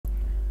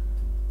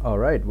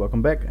Alright,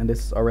 welcome back, and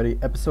this is already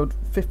episode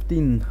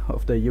 15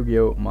 of the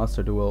Yu-Gi-Oh!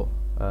 Master Duel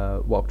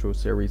walkthrough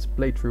series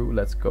playthrough.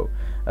 Let's go.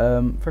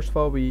 First of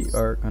all, we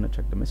are gonna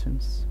check the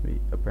missions. We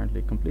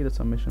apparently completed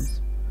some missions.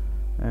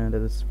 And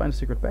that is find a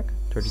secret pack,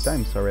 30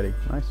 times already.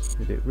 Nice,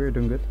 we're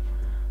doing good.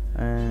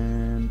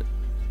 And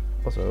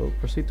also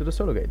proceed to the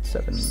solo gate,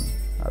 7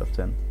 out of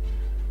 10.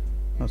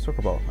 No,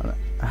 soccer ball.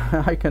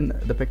 Icon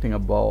depicting a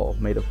ball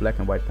made of black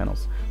and white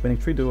panels. Winning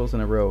 3 duels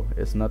in a row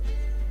is not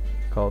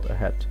called a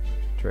hat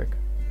trick.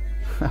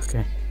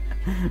 Okay,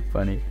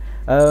 funny.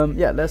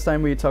 Yeah, last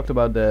time we talked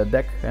about the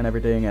deck and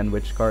everything and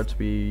which cards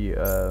we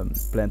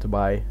plan to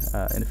buy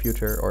in the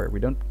future, or we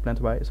don't plan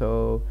to buy.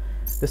 So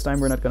this time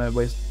we're not gonna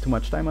waste too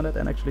much time on it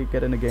and actually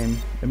get in the game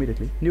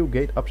immediately. New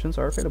gate options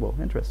are available.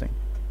 Interesting.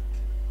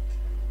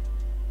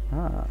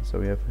 Ah, so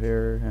we have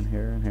here and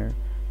here and here.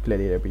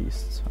 Gladiator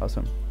beasts.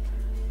 Awesome.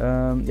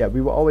 Yeah,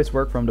 we will always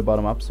work from the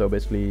bottom up, so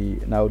basically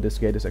now this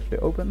gate is actually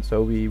open,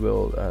 so we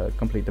will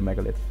complete the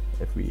Megalith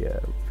if we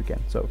can.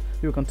 So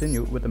we will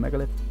continue with the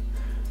Megalith.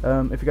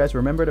 If you guys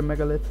remember, the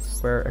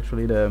Megaliths were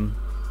actually the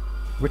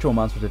ritual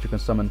monsters that you can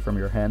summon from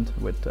your hand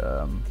with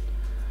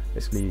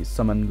basically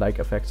summon-like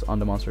effects on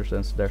the monsters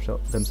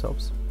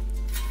themselves.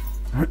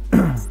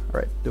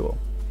 Alright, Duel.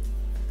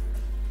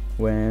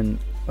 When...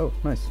 oh,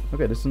 nice.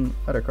 Okay, this is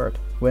another card.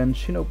 When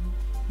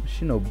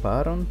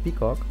Shinobaron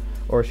Peacock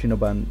or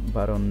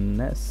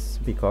Baroness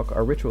Peacock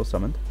are ritual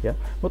summoned, yeah,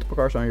 multiple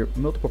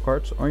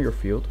cards on your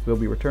field will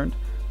be returned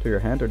to your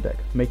hand or deck,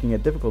 making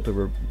it difficult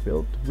to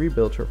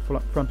rebuild your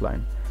front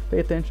line. Pay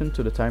attention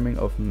to the timing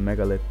of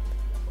Megalith.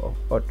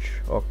 I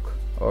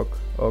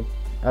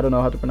don't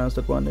know how to pronounce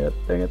that one yet,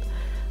 dang it.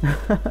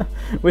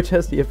 Which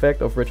has the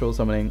effect of ritual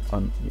summoning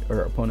on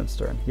your opponent's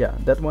turn. Yeah,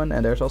 that one,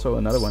 and there's also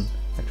another one,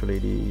 actually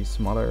the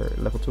smaller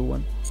level 2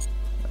 one.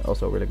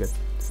 Also really good.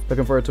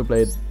 Looking forward to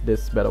play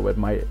this battle with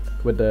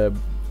the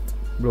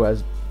Blue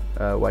Eyes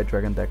White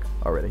Dragon deck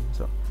already.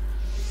 So,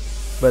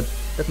 but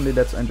definitely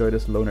let's enjoy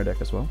this loner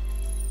deck as well.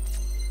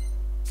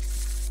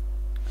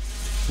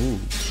 Ooh,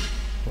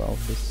 well,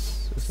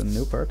 this is a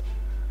new card,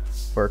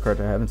 or a card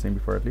I haven't seen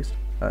before at least.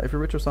 If you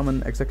ritual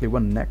summon exactly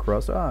one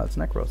Nekroz, it's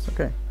Nekroz.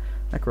 Okay,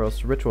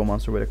 Nekroz, ritual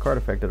monster with a card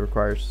effect that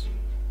requires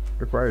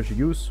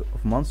use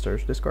of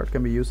monsters. This card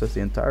can be used as the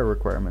entire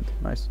requirement.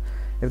 Nice.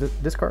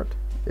 If this card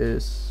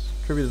is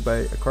attributed by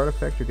a card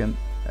effect, you can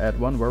add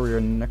one warrior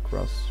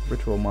Nekroz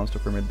ritual monster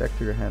from your deck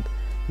to your hand.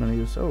 And then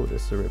use, oh,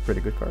 this is a pretty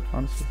good card,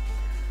 honestly.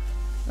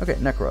 Okay,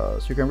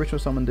 Nekroz. You can ritual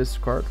summon this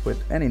card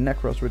with any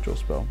Nekroz ritual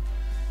spell.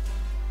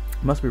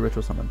 Must be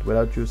ritual summoned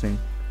without using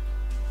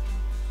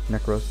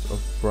Nekroz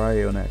of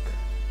Brionek.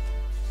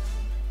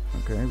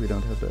 Okay, we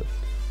don't have that.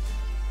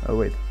 Oh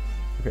wait.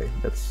 Okay,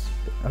 that's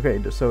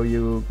okay. So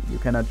you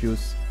cannot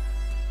use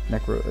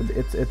Nekroz.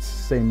 It's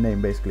same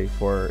name basically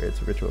for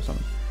its ritual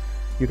summon.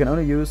 You can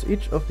only use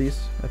each of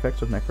these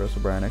effects of Nekroz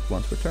of Brionek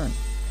once per turn.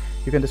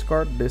 You can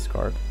discard this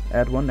card.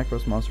 Add one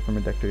Nekroz monster from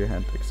your deck to your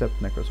hand,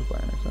 except Nekroz of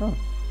Brionek. Oh,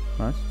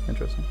 nice,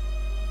 interesting.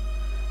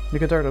 You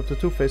can target up to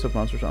 2 face-up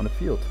monsters on the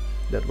field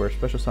that were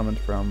special summoned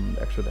from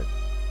the extra deck.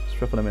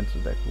 Shuffle them into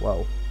the deck.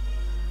 Wow.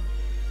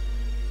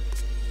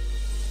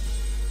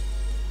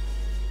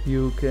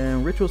 You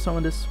can ritual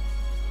summon this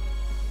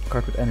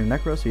card with any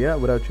Nekroz, yeah,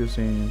 without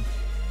using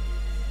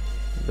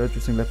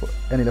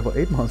any level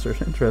 8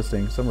 monsters.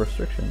 Interesting. Some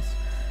restrictions.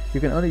 You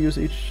can only use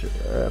each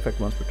effect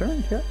once per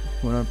turn, yeah.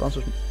 When an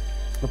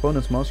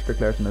opponent's monster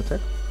declares an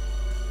attack,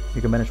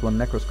 you can banish one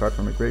Nekroz card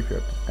from your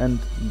graveyard and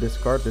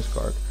discard this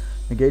card,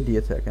 negate the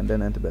attack, and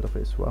then enter battle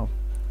phase. Wow.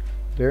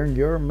 During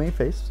your main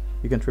phase,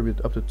 you can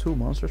tribute up to 2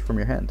 monsters from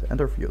your hand and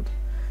or field,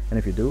 and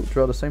if you do,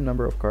 draw the same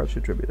number of cards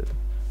you tributed.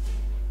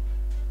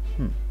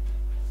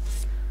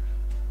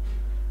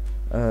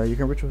 You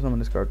can ritual summon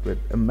this card with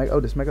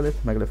this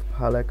Megalith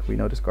Palak. We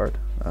know this card.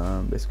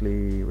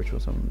 Basically, ritual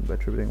summon by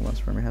tributing once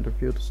from your hand or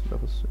field.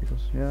 Levels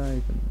equals. Yeah,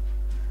 you can.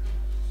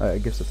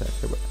 It gives attack.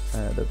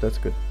 That's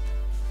good.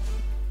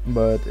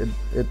 But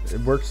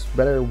it works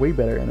better, way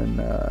better in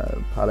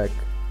Palak.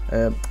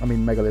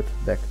 Megalith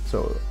deck.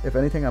 So if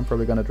anything, I'm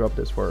probably gonna drop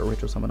this for a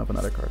ritual summon of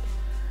another card.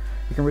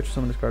 You can ritual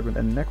summon this card with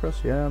any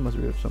Nekroz. Yeah, must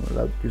be ritual summon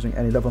without using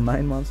any level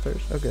 9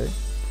 monsters. Okay.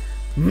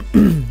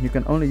 You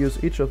can only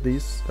use each of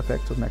these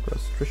effects of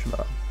Nekroz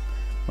Trishula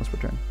once per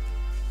turn.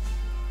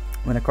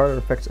 When a card or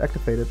effect is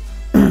activated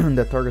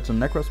that targets a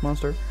Nekroz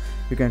monster,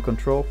 you can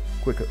control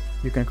quicker.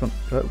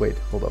 Wait,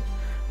 hold up.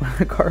 When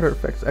a card or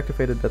effect is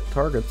activated that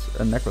targets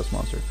a Nekroz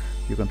monster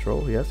you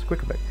control, yes,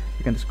 quick effect.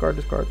 You can discard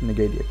this card and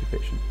negate the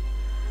activation.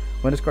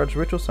 When this card is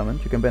ritual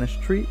summoned, you can banish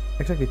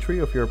exactly 3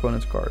 of your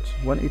opponent's cards,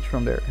 1 each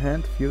from their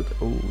hand, field.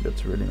 Oh,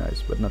 that's really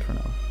nice, but not for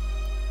now.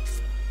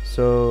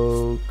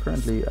 So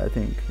currently, I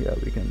think, yeah,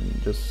 we can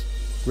just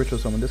ritual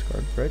summon this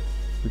card, right?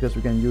 Because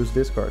we can use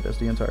this card as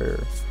the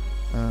entire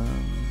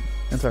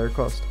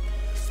cost.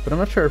 But I'm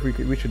not sure if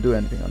we should do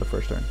anything on the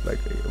first turn. Like,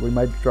 we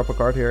might drop a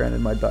card here and it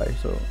might die.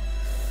 So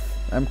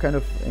I'm kind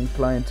of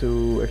inclined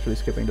to actually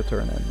skipping the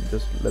turn and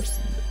just let's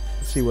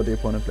see what the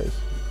opponent plays.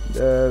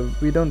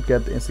 We don't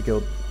get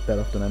insta-kill that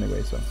often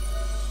anyway, so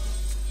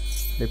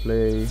they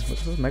play,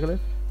 what's this, Megalith?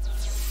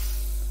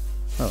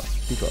 Oh,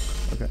 peacock.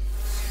 Okay.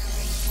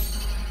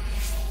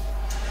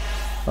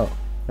 Oh,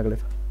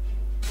 Megalith.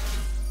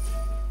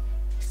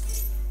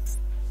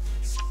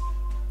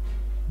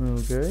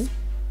 Okay.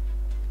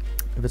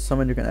 If it's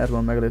summoned, you can add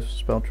one Megalith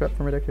spell trap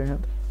from your deck to your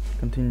hand.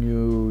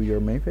 Continue your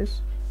main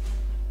phase.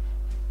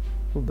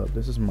 Hold up,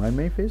 this is my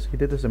main phase? He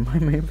did this in my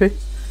main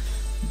phase?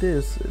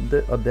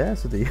 The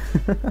audacity.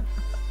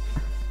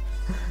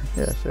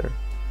 Yeah, sure.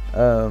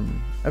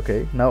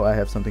 Okay, now I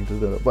have something to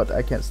do, but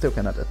I still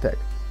cannot attack.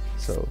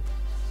 So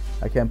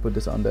I can put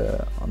this on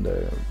the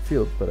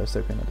field, but I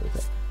still cannot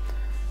attack.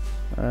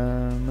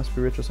 Must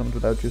be ritual summoned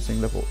without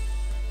using level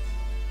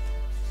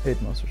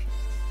 8 monsters.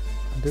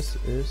 This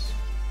is...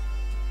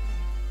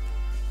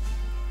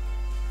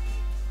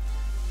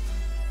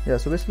 yeah,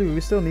 so basically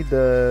we still need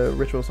the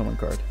ritual summon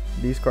card.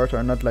 These cards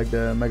are not like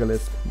the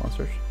Megalith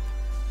monsters.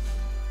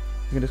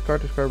 You can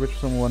discard ritual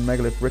summon one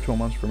Megalith ritual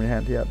monster from your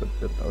hand. Yeah, but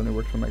that only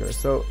works for Megalith.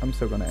 So I'm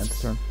still gonna end the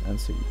turn and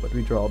see what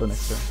we draw the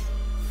next turn.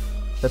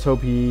 Let's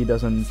hope he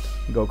doesn't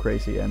go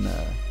crazy and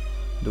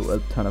do a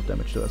ton of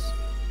damage to us.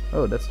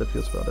 Oh, that's the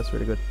field spell. That's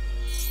really good.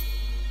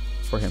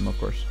 For him, of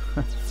course.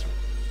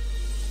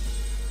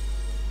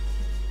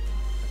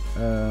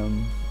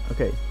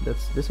 Okay,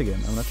 that's this again.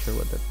 I'm not sure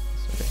what that is.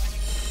 Okay.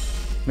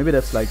 Maybe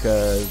that's like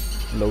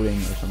loading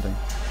or something.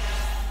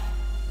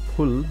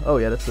 Pull. Oh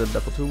yeah, that's the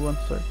level 2 one.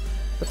 Sorry.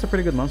 That's a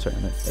pretty good monster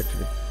in it,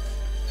 actually.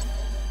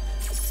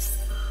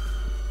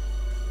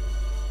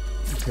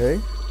 Okay.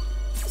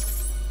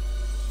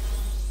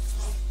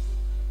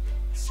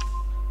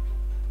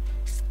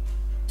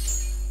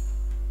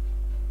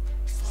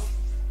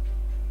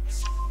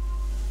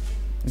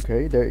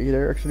 Okay,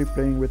 they're actually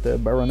playing with the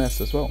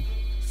Baroness as well.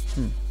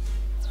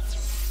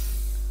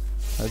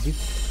 Hagi.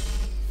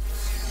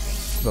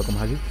 Welcome,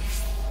 Hagi.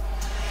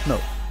 No,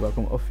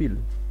 welcome, Ophil.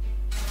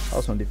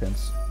 Also on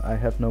defense. I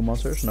have no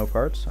monsters, no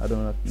cards. I do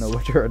not know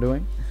what you are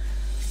doing.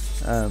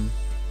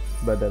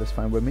 But that is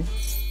fine with me.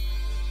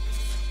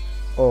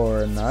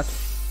 Or not.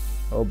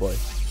 Oh boy.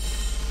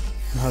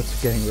 Now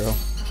it's getting real.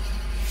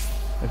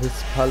 If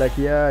it's Palak,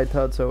 yeah, I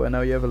thought so. And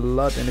now you have a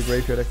lot in the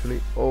graveyard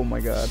actually. Oh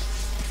my god.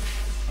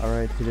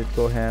 Alright, he did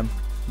go ham.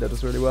 That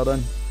was really well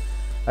done.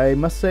 I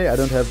must say I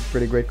don't have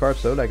pretty great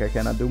cards though, like I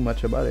cannot do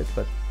much about it,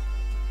 but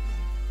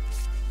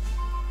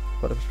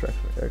what of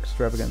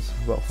extravagance.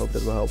 Well, hope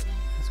that will help.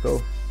 Let's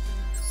go.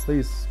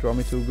 Please draw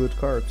me 2 good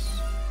cards.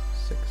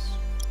 6.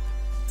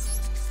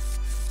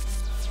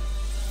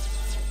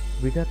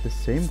 We got the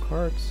same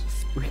cards.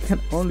 We can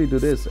only do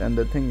this, and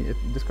the thing, if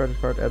discard this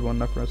card, add 1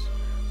 Nekroz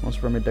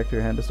monster from your deck to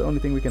your hand. That's the only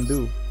thing we can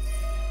do.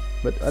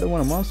 But I don't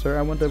want a monster,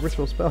 I want the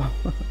ritual spell.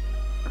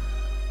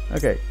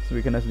 Okay, so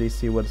we can at least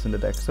see what's in the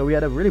deck. So we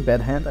had a really bad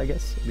hand, I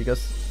guess,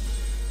 because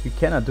we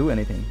cannot do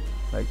anything.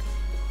 Like,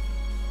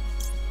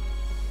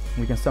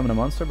 we can summon a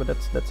monster, but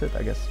that's it,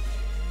 I guess.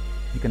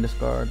 You can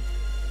discard.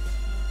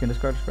 You can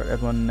discard this card,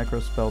 add 1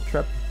 Nekroz spell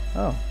trap.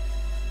 Oh.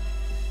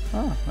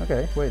 Oh,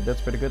 okay. Wait,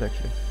 that's pretty good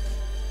actually.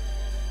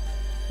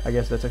 I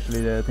guess that's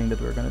actually the thing that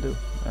we're gonna do.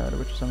 The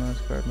ritual summon this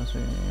card must be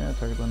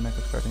target 1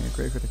 Nekroz card in your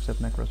graveyard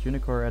except Nekroz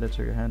Unicorn added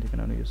to your hand. You can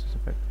only use this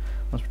effect.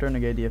 Once per turn,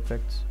 negate the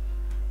effects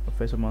of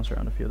face-up monster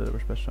on the field that were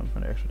special summoned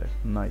from the extra deck.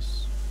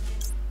 Nice.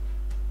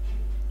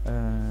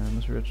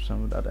 Must be ritual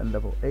summon without any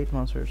level 8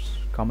 monsters.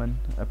 Common,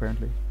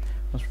 apparently.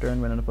 Once per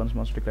turn, when an opponent's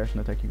monster declares an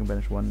attack, you can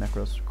banish 1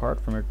 Nekroz card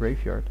from your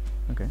graveyard.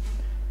 Okay.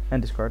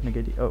 And discard,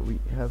 negate the... oh, we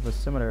have a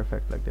similar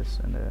effect like this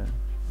in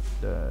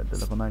the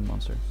level 9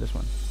 monster. This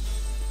one.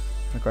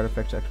 The card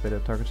effects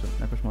activated targets a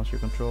Nekroz monster you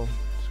control.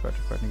 Discard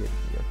the card, negate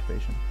the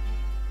activation.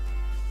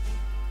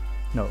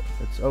 No,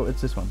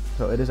 it's this one.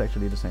 So it is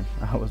actually the same.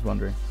 I was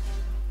wondering.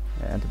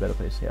 Anti-battle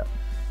phase, yeah.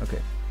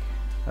 Okay.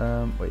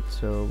 Wait,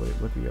 so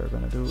what we are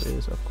gonna do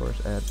is, of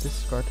course, add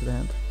this card to the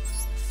hand.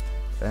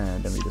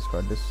 And then we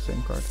discard this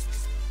same card.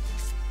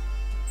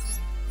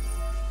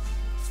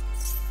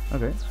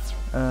 Okay.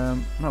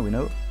 Now we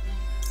know.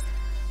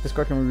 This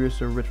card can be used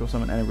to ritual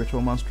summon any ritual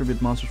monster,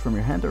 tribute monsters from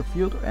your hand or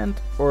field, and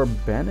or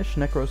banish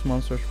Nekroz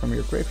monsters from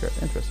your graveyard.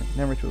 Interesting.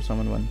 Then ritual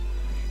summon one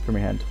from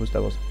your hand whose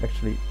levels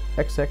actually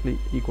exactly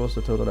equals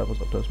the total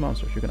levels of those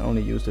monsters. You can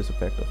only use this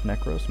effect of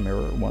Nekroz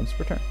mirror once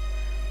per turn.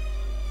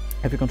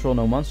 If you control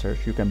no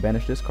monsters, you can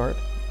banish this card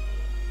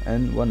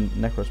and 1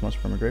 Nekroz monster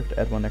from your graveyard,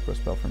 add 1 Nekroz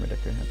spell from your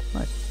deck to your hand.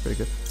 Nice, pretty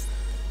good.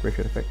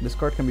 Graveyard effect. This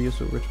card can be used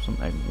to ritual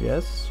summon.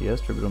 Yes,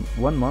 tribute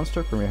 1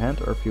 monster from your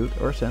hand or field,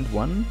 or send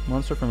 1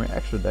 monster from your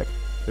extra deck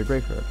to your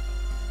graveyard.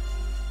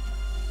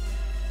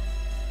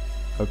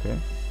 Okay.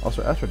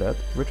 Also after that,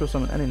 ritual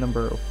summon any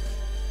number of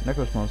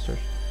Nekroz monsters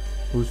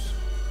whose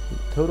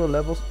total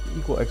levels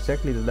equal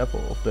exactly the level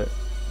of that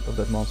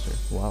monster.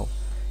 Wow.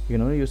 You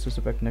can only use this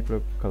effect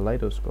Necro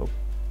Kaleidoscope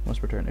once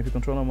per turn. If you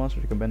control no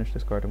monsters, you can banish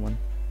this card in 1.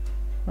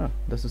 Oh,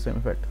 that's the same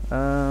effect.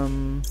 So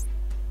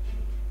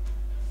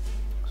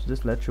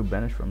this lets you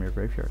banish from your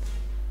graveyard.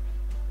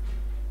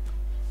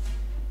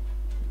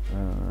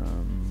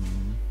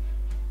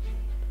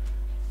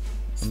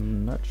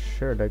 I'm not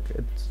sure. Like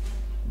it's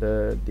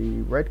the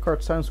right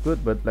card sounds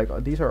good, but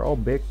like these are all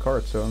big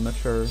cards, so I'm not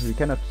sure. You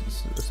cannot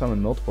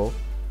summon multiple.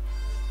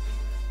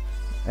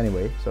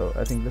 anyway, so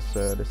I think this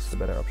is the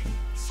better option.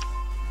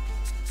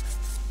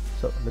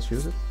 So let's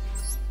use it.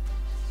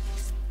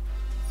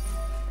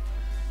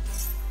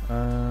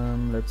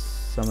 Let's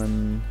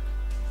summon.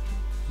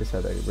 This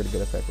had a really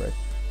good effect, right?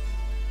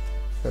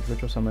 Got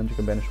ritual summon, you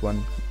can banish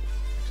one.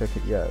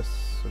 Exactly, yes.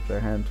 Of their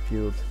hand,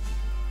 field,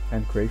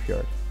 and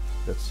graveyard.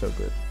 That's so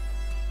good.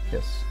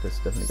 Yes, that's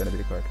definitely gonna be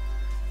the card.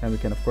 And we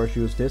can of course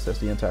use this as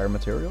the entire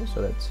material,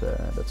 so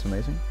that's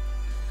amazing.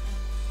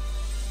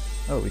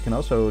 Oh, we can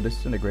also, this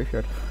is in the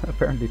graveyard.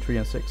 Apparently 3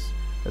 and 6.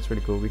 That's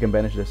really cool. We can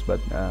banish this, but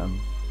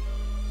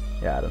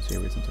yeah, I don't see a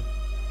reason to.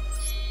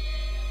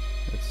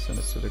 Let's send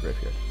this to the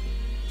graveyard.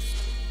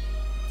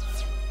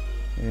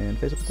 In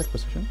face up attack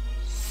position.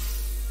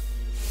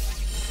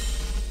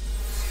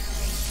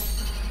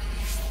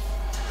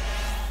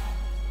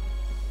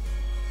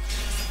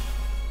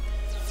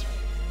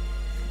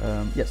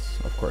 Yes,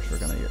 of course we're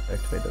gonna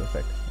activate that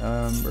effect.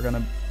 We're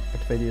gonna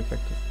activate the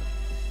effect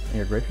in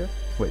your graveyard.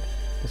 Wait,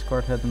 this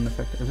card had an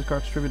effect. If this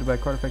card distributed by a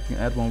card effect, you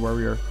can add one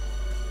warrior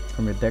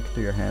from your deck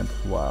to your hand.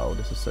 Wow,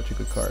 this is such a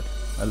good card.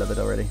 I love it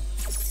already.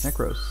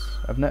 Nekroz.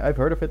 I've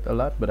heard of it a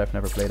lot, but I've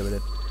never played with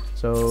it.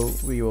 So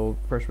we will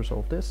first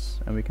resolve this,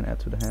 and we can add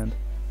to the hand.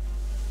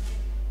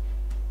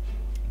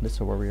 This is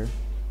a warrior.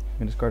 You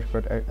can discard a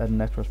card, add a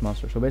Nekroz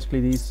monster. So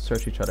basically these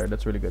search each other.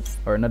 That's really good.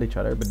 Or not each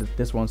other, but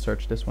this one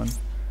search this one.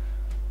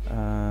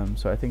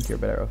 So I think you're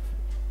better off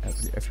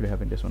actually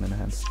having this one in the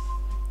hand.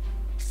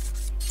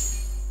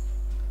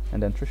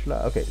 And then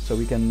Trishula. Okay, so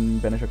we can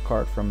banish a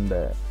card from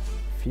the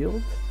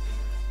field.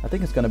 I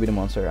think it's gonna be the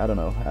monster. I don't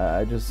know.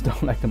 I just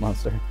don't like the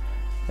monster.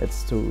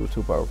 It's too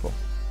powerful.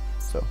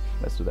 So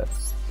let's do that.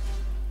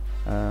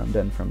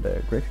 Then from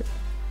the graveyard.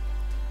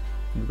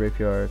 In the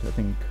graveyard, I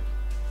think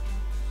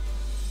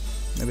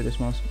maybe this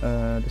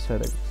monster. This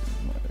had a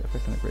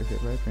effect on the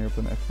graveyard, right? When you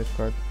open an activate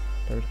card,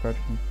 target card.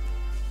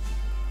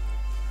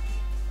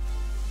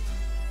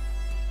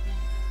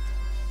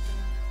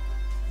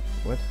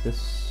 What?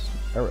 This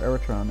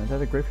Eritron, it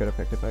had a graveyard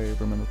effect if I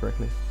remember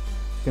correctly.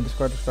 You can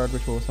discard this card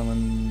which will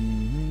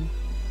summon...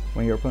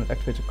 When your opponent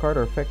activates a card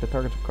or effect that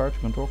targets a card you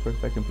control, quick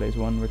effect and place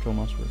one ritual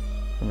monster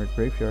from your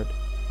graveyard.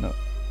 No.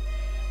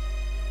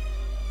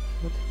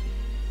 What?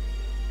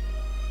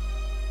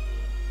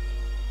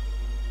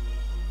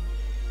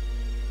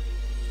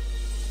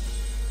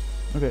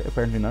 Okay,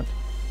 apparently not.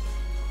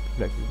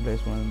 Like,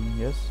 place one,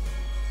 yes.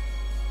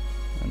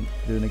 And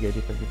do negate the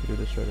effect if you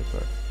do destroy the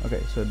card.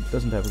 Okay, so it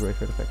doesn't have a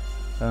graveyard effect.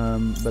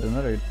 But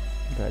another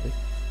guy did.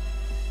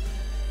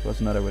 Was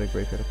another with a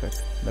graveyard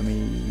effect. Let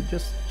me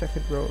just check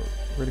it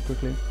really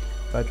quickly.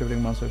 By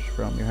attributing monsters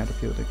from your hand to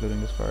field, including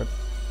this card.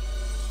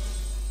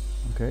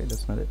 Okay,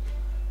 that's not it.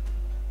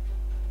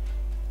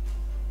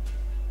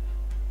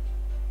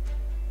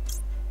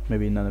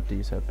 Maybe none of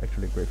these have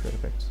actually graveyard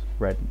effects.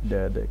 Right,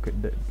 the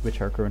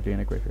which are currently in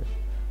a graveyard.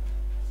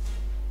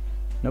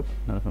 Nope,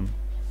 none of them.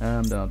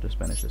 Then I'll just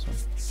banish this one.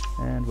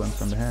 And one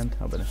from the hand,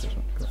 I'll banish this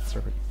one. Cool,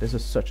 perfect. This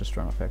is such a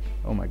strong effect.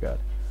 Oh my god,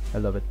 I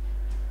love it.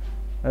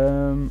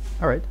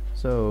 Alright,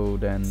 so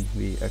then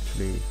we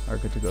actually are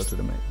good to go to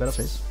the battle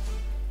phase.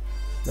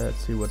 Let's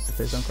see what the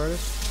face down card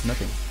is.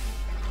 Nothing.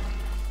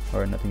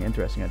 Or nothing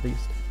interesting at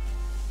least.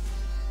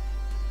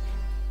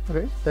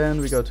 Okay, then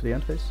we go to the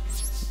end phase.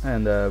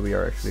 And we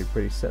are actually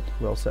pretty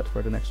well set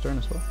for the next turn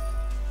as well.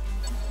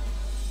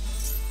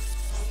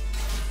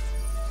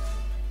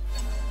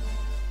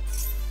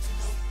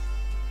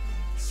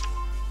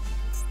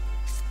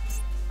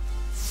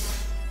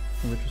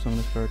 Ritual summon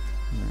this card.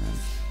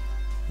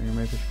 And your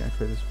mage can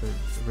activate this for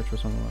ritual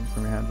summon one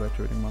from your hand by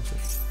activating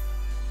monsters.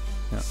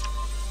 Yeah.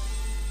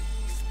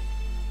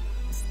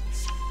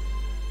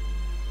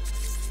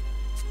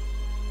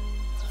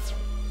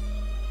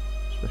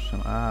 Special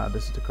summon. Ah,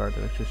 this is the card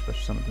that actually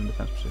special summons in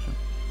defense position.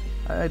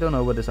 I don't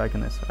know what this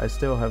icon is. I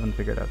still haven't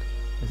figured out.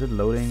 Is it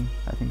loading?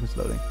 I think it's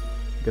loading.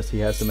 Because he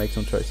has to make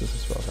some choices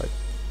as well, right?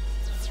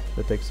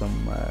 That takes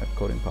some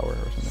coding power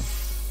or something.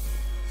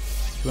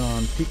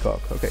 On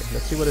Peacock. Okay,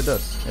 let's see what it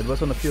does. It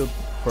was on the field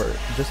for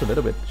just a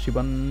little bit.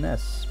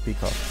 Shibanes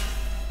Peacock.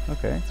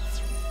 Okay.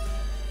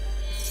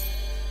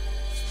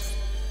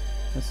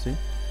 Let's see.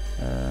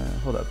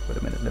 Hold up, wait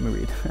a minute, let me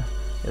read.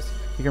 Yes,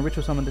 you can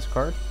ritual summon this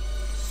card.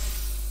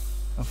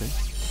 Okay.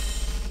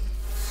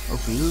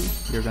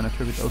 Ophil, you're gonna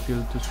attribute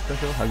Ophil to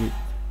special. Hagi.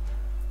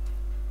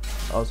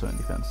 Also in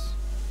defense.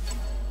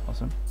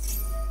 Awesome.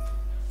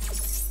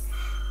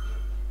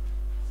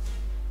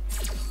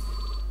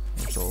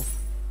 Resolve.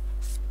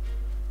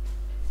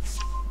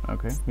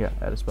 Okay, yeah,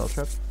 add a spell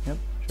trap. Yep,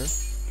 sure.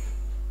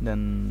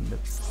 Then the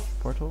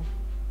portal.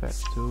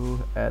 Effect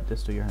to add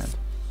this to your hand.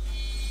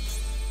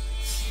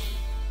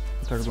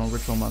 Target one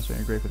ritual monster in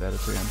your graveyard added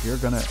to your hand. You're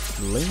gonna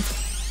link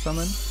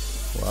summon.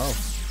 Wow.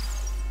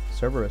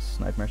 Cerberus,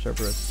 Nightmare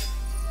Cerberus.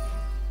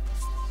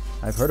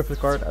 I've heard of the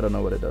card, I don't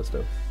know what it does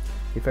though.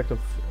 The effect of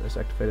is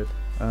activated.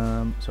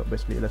 So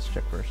basically, let's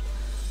check first.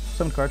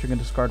 Summon card, you can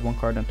discard one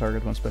card and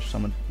target one special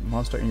summon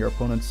monster in your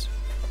opponent's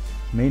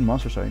main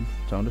monster sign.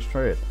 Don't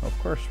destroy it. Of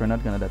course, we're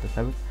not gonna let this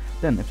happen.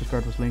 Then, if this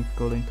card was linked,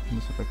 go linked, and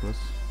this effect was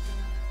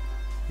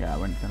Yeah,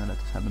 we're not gonna let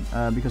this happen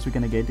because we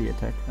can negate the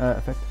attack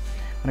effect.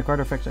 When a card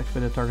or effect is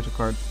activated, targets a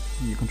card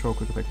you control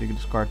quick effect. You can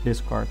discard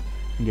this card,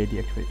 negate the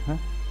activate. Huh?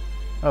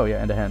 Oh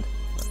yeah, in the hand.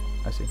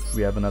 I see.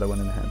 We have another one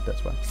in the hand.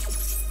 That's why.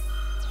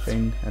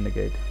 Chain and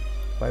negate.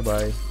 Bye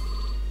bye.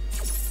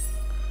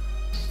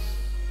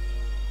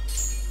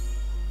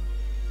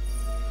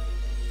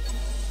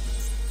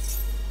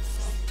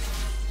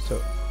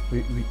 So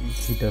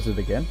he does it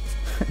again.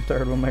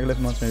 Target one Megalith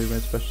monster maybe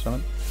with special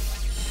summon.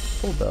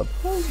 Hold up,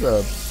 hold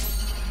up.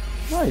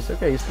 Nice.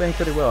 Okay, he's playing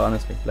pretty well,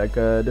 honestly. Like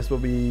this will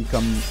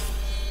become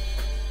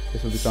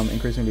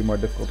increasingly more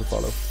difficult to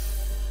follow.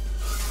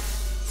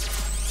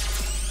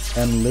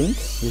 And Link,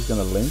 he's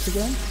gonna Link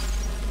again.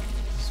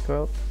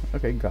 Scrub.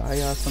 Okay,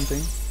 Gaia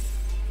something.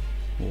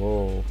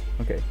 Whoa.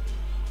 Okay.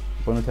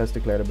 Opponent has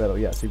declared a battle.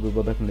 Yeah, see, we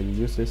will definitely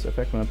use this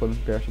effect when opponent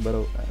declares a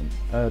battle.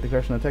 And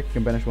declares an attack, you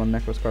can banish one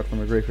Nekroz card from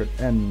your graveyard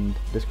and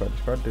discard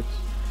this card.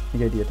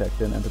 Negate the attack,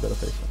 then enter battle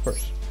phase, of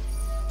course.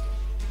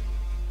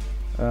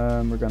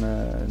 We're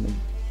gonna,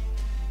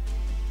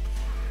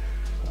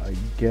 I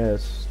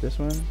guess, this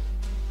one.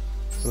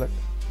 Select.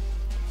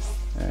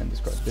 And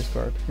discard this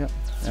card. Yeah,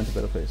 enter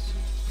battle phase.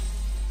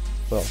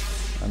 Well,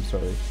 I'm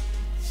sorry.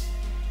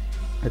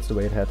 It's the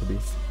way it had to be.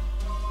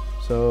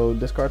 So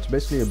this card's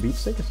basically a beat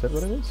stick, is that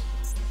what it is?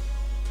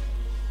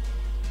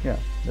 Yeah,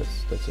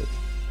 that's it.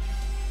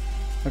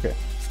 Okay.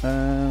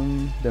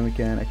 Then we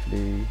can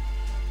actually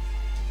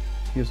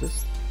use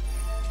this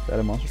to add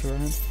a monster to our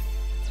hand.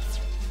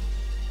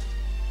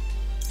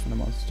 And the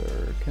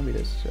monster can be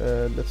this.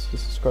 Let's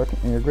just discard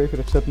in your graveyard,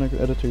 except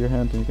add it to your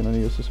hand, and you can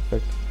only use this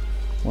effect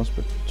once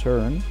per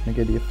turn.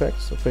 Negate the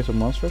effects of face-up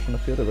monsters on the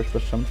field that were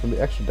special summoned from the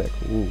extra deck.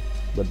 Ooh,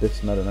 but this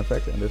is not an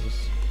effect, and this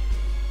is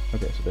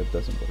okay. So that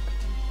doesn't work.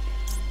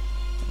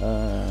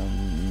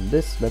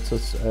 This lets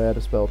us add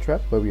a spell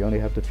trap, but we only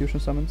have the fusion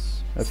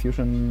summons,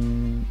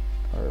 fusion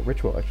or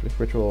ritual actually,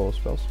 ritual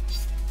spells.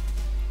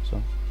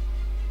 So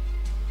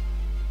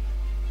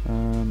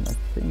I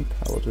think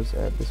I will just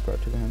add this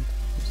card to the hand,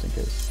 just in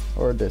case,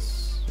 or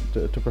this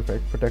to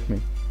protect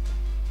me.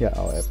 Yeah,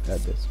 I'll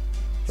add this.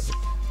 Perfect.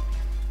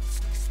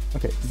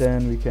 Okay,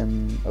 then we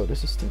can. Oh,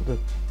 this is still the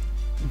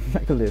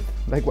Megalith.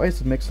 Like, why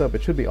is it mixed up?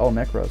 It should be all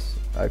Nekroz,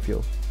 I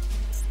feel.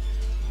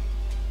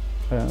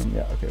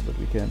 Yeah, okay, but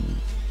we can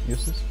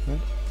use this,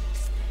 right?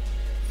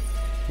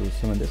 We'll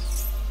summon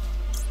this.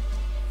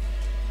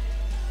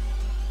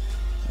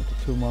 Up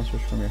to 2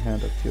 monsters from your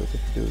hand or field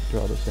if you do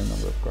draw the same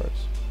number of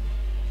cards.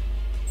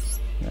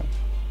 Yeah.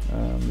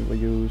 We will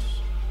use.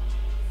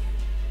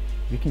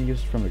 We can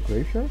use it from the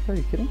graveyard? Are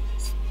you kidding?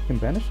 You can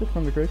banish it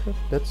from the graveyard?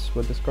 That's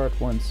what this card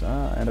wants.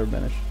 Ah, and or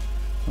banish.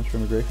 Comes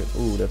from the graveyard.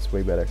 Ooh, that's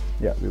way better.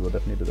 Yeah, we will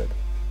definitely do that.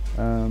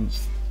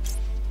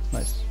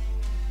 Nice.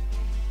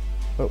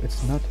 Oh,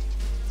 it's not.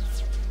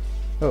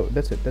 Oh,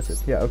 that's it.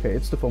 Yeah, okay,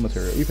 it's the full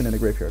material, even in the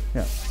graveyard.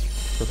 Yeah,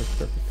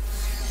 perfect.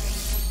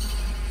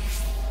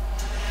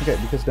 Okay,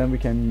 because then we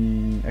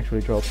can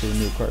actually draw 2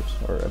 new cards,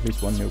 or at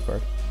least 1 new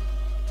card.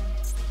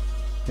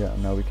 Yeah,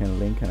 now we can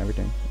link and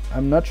everything.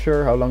 I'm not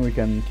sure how long we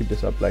can keep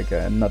this up, like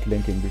not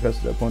linking, because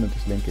the opponent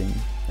is linking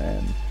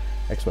and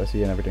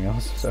XYZ and everything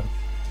else. So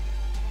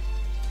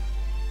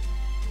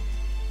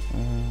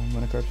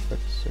when a card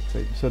affects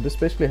activate. So this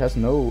basically has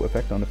no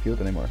effect on the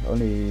field anymore,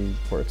 only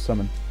for its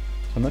summon.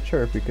 So I'm not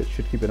sure if we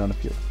should keep it on the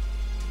field.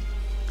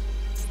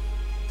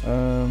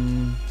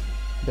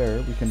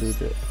 There we can do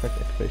the effect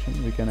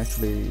activation. We can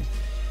actually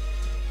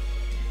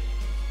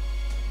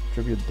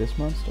tribute this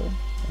monster,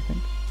 I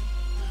think.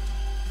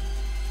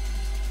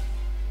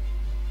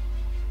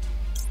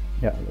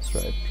 Yeah, let's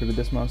try it. Tribute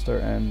this monster,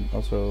 and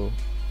also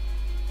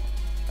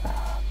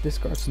this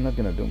card's not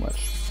gonna do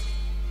much.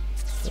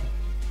 So,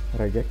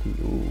 Raigeki,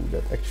 ooh,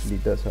 that actually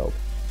does help.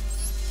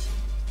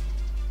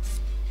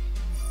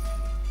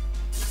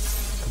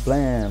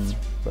 Kablam!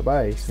 Bye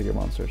bye to your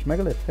monsters.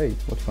 Megalith, hey,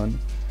 what fun.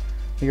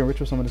 You can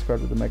ritual summon this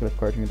card with the Megalith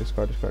card. You can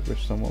discard this card,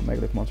 ritual summon a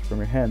Megalith monster from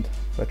your hand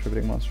by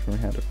tributing monsters from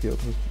your hand or field.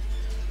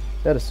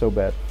 That is so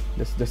bad.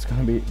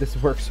 This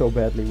works so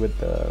badly with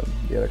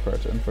the other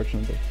cards,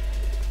 unfortunately.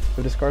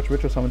 With this card's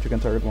ritual summon, you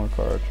can target 1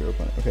 card to your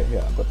opponent. Okay,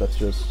 yeah, but that's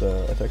just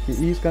attack.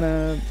 He's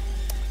gonna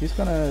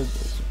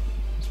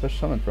special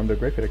summon from the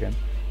graveyard again.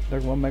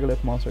 Target 1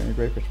 Megalith monster in your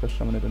graveyard, special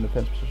summon it in the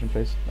defense position,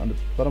 placed on the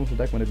bottom of the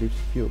deck when it leaves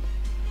the field.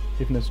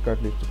 Even this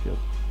card leaves the field.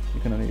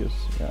 You can only use.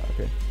 Yeah,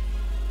 okay.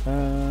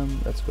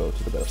 Let's go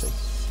to the battle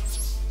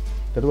phase.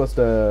 That was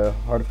the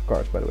heart of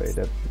cards, by the way.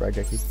 That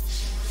Raigeki.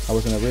 I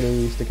was in a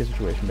really sticky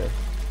situation there.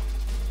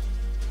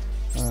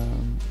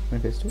 In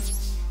phase 2.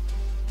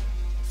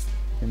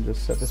 Can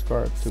just set this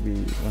card to be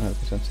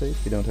 100%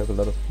 safe. We don't have a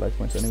lot of life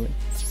points anyway,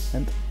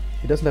 and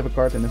he doesn't have a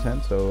card in his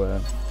hand,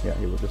 so yeah,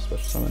 he will just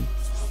special summon.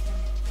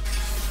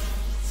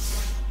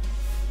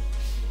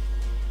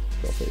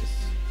 Draw face.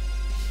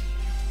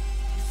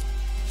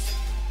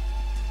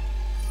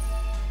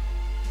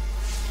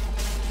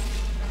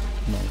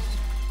 Nice.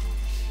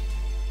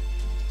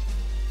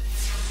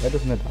 Why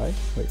doesn't it die?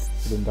 Wait,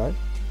 it didn't die?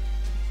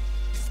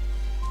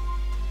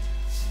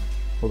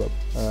 Hold up.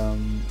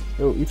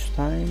 Oh, each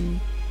time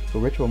So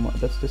ritual,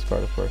 that's this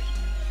card, of course.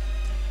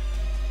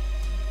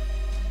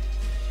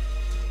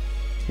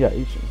 Yeah,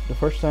 the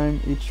first time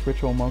each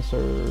ritual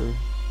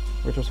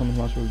summon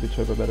monster will be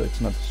destroyed by battle,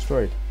 it's not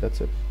destroyed. That's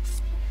it.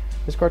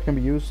 This card can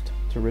be used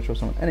to ritual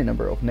summon any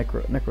number of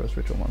Nekroz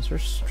ritual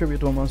monsters,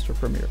 tribute one monster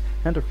from your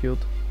hand or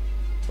field,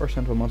 or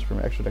send one monster from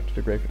your extra deck to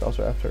the graveyard.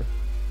 Also after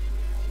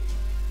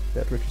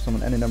that, ritual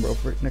summon any number of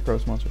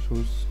Nekroz monsters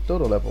whose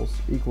total levels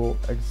equal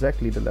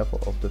exactly the level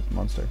of the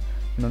monster.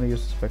 You can only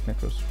use this effect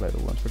Nekroz Slider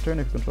once per turn.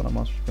 If you control a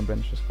monster, you can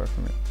banish this card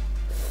from it.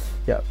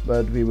 Yeah,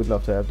 but we would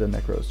love to have the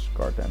Nekroz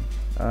card then.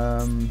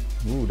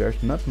 Ooh,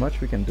 there's not much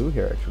we can do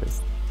here actually.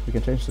 We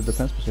can change the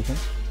defense position.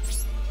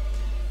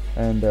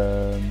 And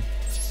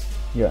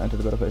yeah, enter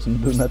the battle phase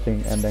and do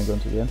nothing and then go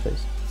into the end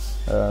phase.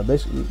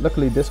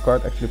 Luckily this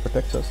card actually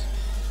protects us.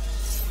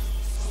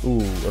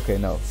 Ooh, okay,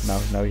 now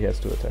he has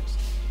 2 attacks.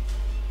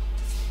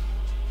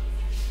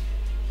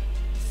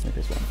 Make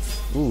this one.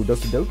 Ooh,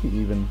 Doki Doki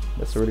even.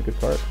 That's a really good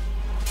card,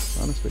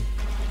 honestly.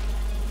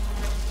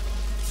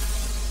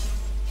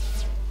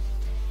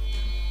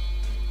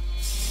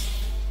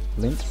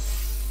 Link.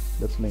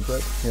 That's Link,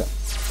 right? Yeah.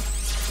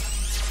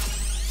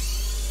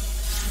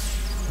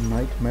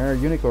 Nightmare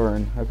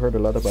Unicorn. I've heard a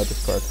lot about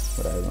this card,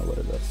 but I don't know what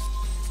it does.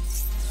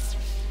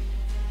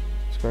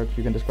 This card,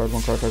 you can discard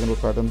one card, target one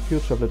card on the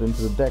field, shuffle it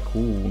into the deck.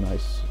 Ooh,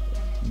 nice.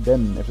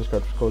 Then, if this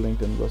card was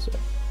co-linked and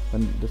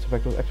when this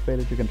effect was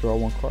activated, you can draw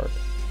one card.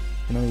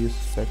 You can only use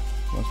this effect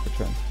once per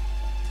turn.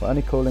 For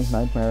any co-linked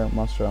Nightmare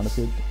monster on the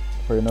field,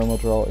 for your normal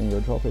draw in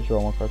your draw phase,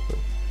 draw one card per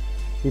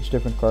each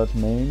different card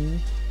name.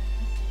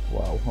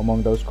 Wow,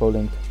 among those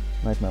co-linked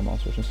Nightmare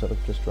monsters instead of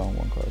just drawing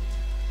one card.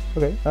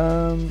 Okay,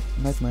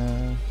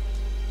 Nightmare.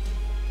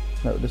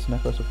 No, this is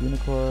Nekroz of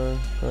Unicorn.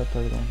 Card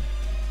target one.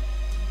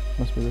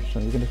 Must be rich.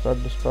 You can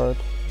discard this card,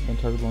 then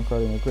target one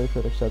card in your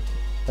graveyard, except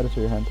add it to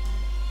your hand.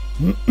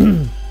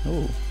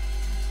 Ooh.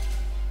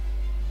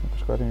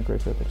 Discarding your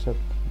graveyard, except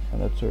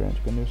and add it to your hand.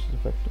 You can use this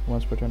effect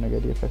once per turn.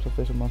 Negate the effects of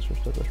face of monsters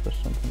that are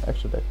special from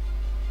extra deck.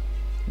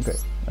 Okay,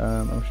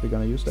 I'm actually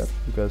gonna use that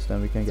because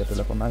then we can get the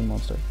level 9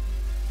 monster.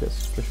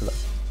 This Trishula.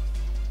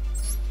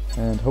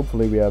 And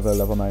hopefully we have a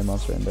level 9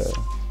 monster in there.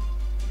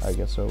 I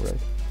guess so, right?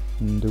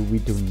 We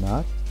do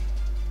not?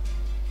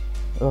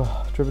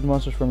 Tribute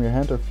monsters from your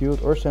hand or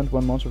field, or send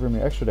one monster from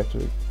your extra deck to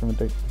your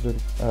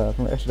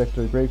extra deck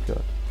to the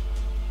graveyard.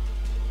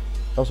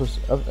 Also,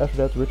 after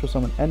that, ritual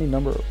summon any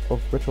number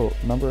of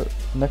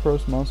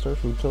Nekroz monsters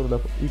whose total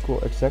level equal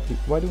exactly.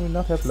 Why do we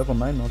not have level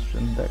 9 monsters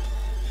in the deck?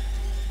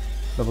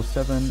 Level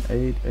 7,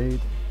 8,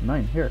 8,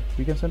 9. Here,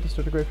 we can send this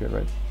to the graveyard,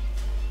 right?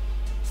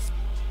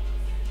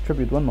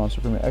 Tribute one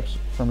monster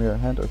from your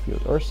hand or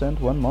field, or send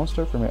one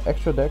monster from your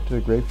extra deck to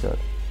the graveyard.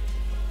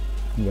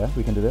 Yeah,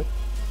 we can do that.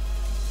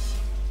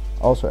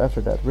 Also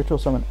after that, ritual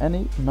summon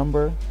any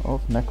number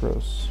of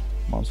Nekroz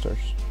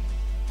monsters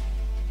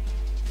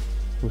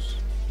whose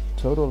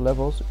total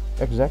levels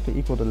exactly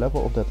equal the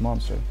level of that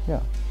monster.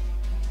 Yeah,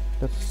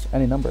 that's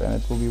any number and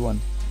it will be 1.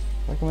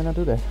 Why can we not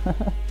do that?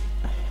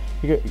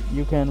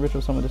 You can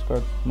ritual summon this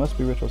card, must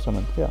be ritual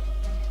summoned. Yeah,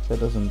 that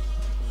doesn't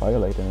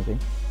violate anything.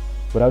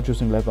 Without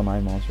choosing level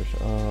 9 monsters.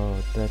 Oh,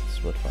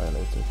 that's what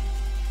violates it.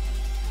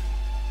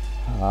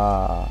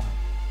 Ah.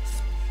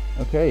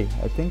 Okay,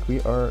 I think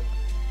we are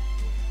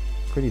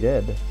pretty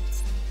dead.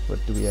 What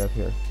do we have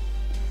here?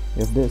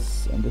 We have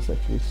this, and this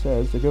actually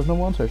says that you have no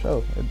monsters.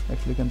 Oh, it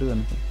actually can do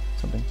anything.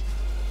 Something.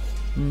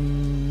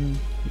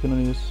 You can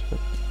only use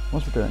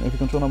once per turn. If you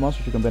control no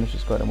monsters, you can banish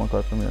this card and one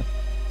card from your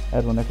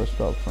add one Nekroz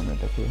spell from your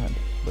deck to your hand.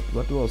 But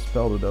what do a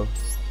spell do though?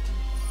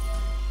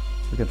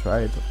 We can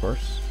try it, of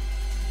course.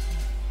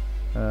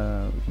 We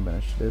can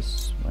banish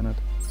this, why not?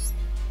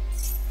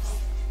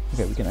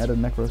 Okay, we can add a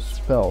Nekroz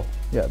spell.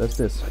 Yeah, that's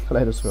this.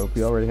 Kaleidoscope,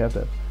 we already have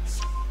that.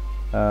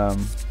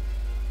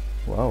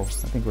 Wow,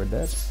 I think we're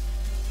dead.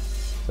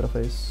 Battle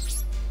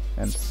phase.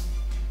 End.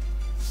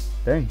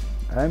 Dang,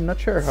 I'm not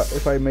sure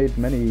if I made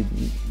many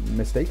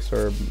mistakes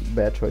or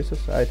bad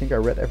choices. I think I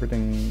read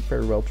everything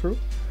very well through.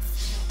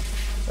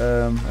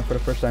 And for the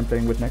first time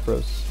playing with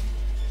Nekroz,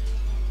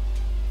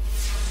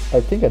 I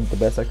think I did the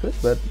best I could,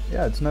 but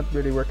yeah, it's not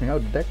really working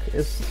out. The deck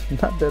is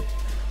not that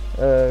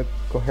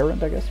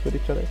coherent, I guess, with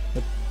each other.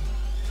 But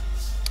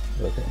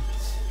okay.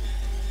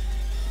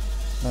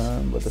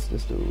 What does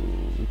this do?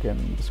 We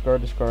can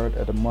discard this card,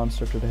 add a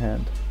monster to the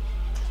hand.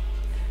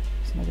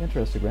 It's not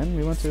interesting, man.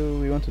 We want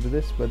to do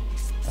this, but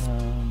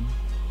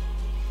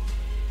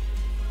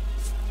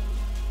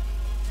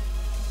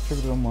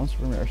trigger one monster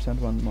from your, or send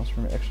one monster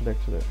from your extra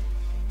deck to the.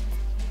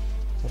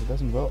 But it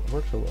doesn't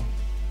work so well.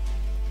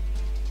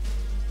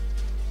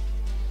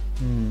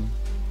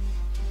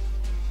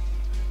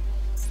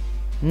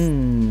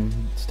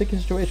 Sticky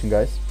situation,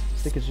 guys.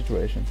 Sticky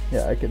situation.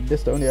 Yeah,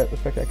 this is the only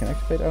effect I can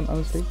activate,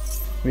 honestly.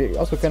 We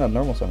also cannot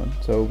normal summon,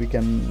 so we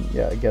can,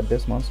 yeah, get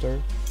this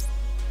monster.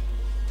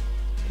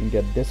 We can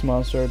get this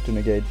monster to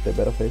negate the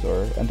battle phase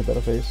or end the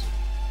battle phase.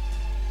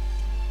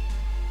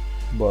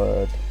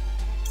 But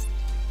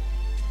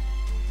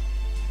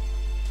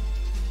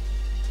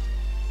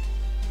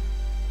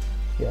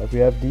yeah, if we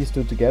have these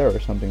two together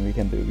or something, we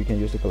can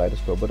use the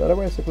kaleidoscope, but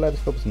otherwise the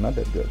kaleidoscope is not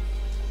that good,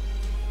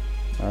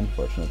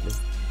 unfortunately.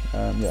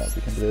 Yeah,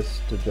 we can do this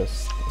to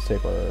just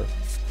save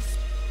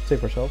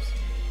ourselves.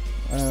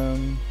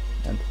 And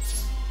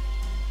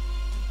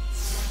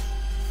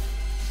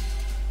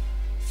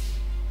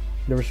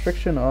the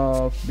restriction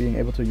of being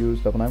able to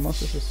use level 9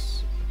 monsters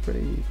is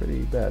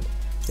pretty bad.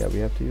 Yeah, we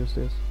have to use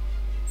this.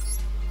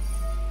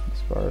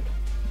 Discard.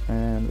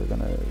 And we're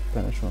gonna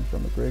banish one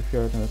from the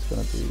graveyard, and it's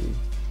gonna be,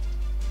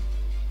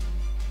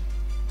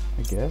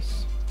 I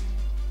guess,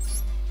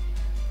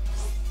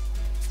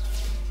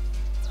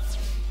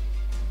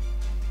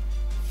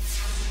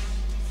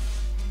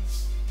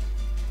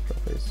 draw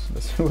face.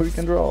 Let's see what we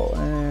can draw.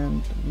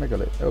 And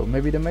Megalith. Oh,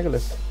 maybe the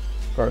Megalith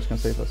cards can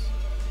save us.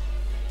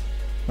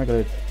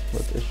 Megalith,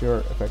 what is your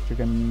effect? You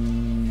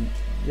can,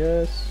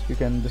 yes, you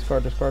can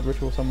discard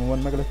ritual, summon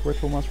one Megalith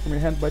ritual monster from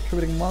your hand by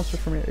tributing monsters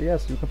from your,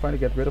 yes, you can finally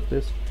get rid of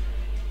this.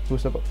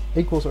 Boost up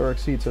equals or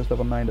exceeds, so it's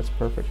level 9, that's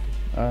perfect.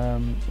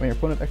 When your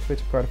opponent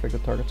activates a card effect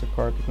that targets a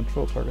card you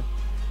control target,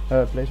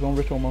 place one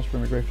ritual monster from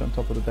your graveyard on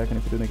top of the deck, and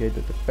if you do negate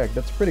the effect.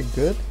 That's pretty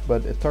good,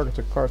 but it targets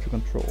a card you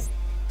control.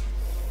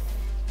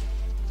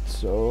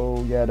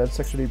 So yeah, that's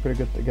actually pretty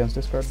good against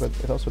this card, but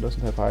it also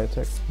doesn't have high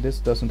attack. This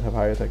doesn't have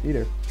high attack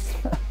either.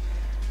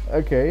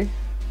 Okay,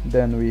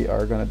 then we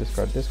are gonna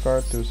discard this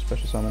card to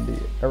special summon the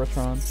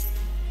Eratron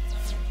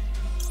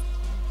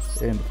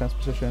in defense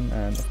position,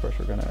 and of course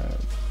we're gonna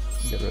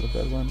get rid of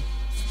that one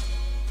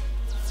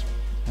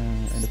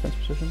in defense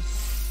position.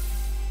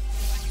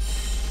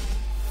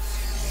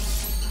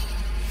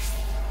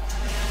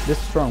 This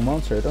strong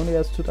monster, it only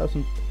has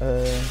 2000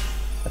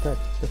 attack.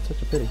 That's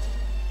such a pity.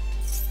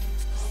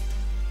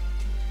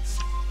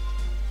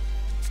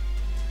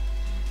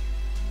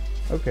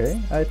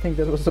 Okay, I think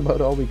that was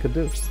about all we could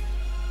do.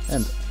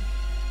 And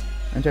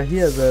yeah, he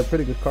has a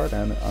pretty good card,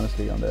 and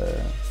honestly on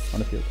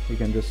the field he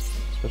can just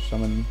special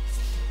summon.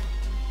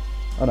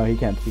 Oh no, he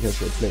can't,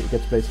 because it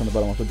gets placed on the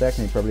bottom of the deck,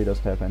 and he probably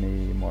doesn't have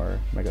any more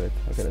Megalith.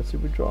 Okay, let's see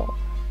if we draw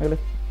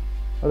Megalith.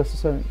 Oh, that's the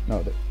same.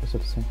 No, is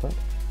it the same card?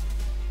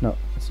 No,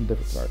 it's a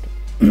different card.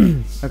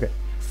 Okay,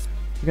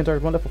 you can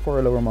target one level 4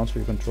 or lower monster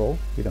you control.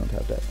 We don't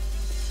have that.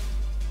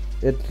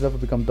 Its level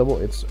becomes double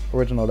its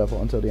original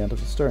level until the end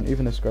of its turn.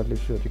 Even if this card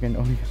leaves field, you can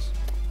only use.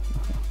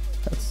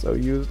 That's so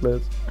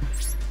useless.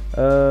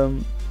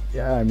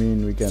 Yeah, I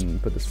mean, we can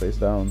put this face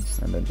down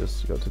and then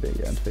just go to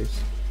the end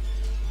phase.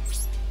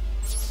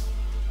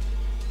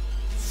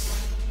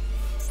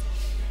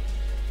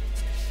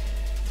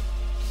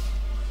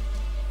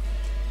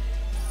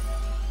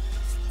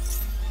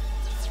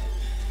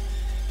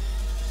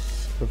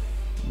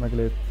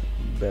 Megalith,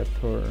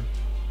 Bator.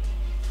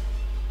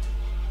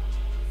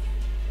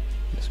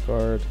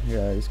 Discard.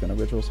 Yeah, he's gonna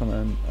ritual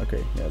summon.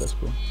 Okay, yeah, that's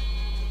cool.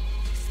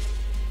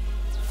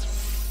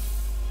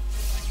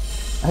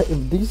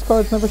 These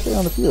cards never stay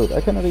on the field. I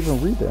cannot even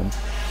read them.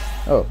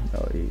 Oh,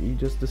 no, he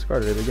just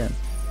discarded it again.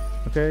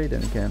 Okay,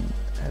 then he can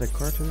add a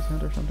card to his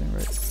hand or something,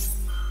 right?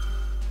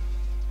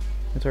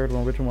 You target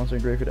one ritual monster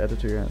in graveyard, add it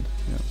to your hand.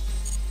 Yeah.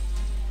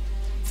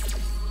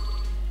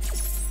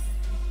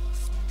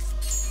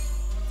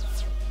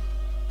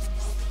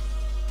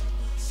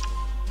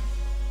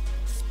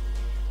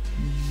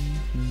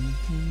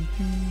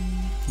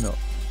 No.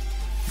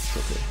 It's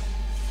okay.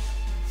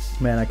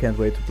 Man, I can't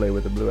wait to play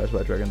with the Blue Eyes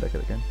White Dragon deck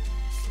again.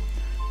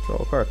 Draw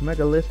a card.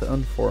 Megalith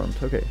Unformed.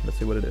 Okay, let's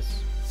see what it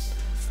is.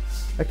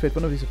 Activate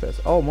one of these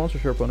effects. All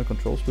monsters your opponent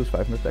controls lose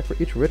 500 attack for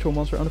each ritual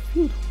monster on the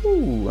field.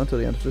 Ooh, until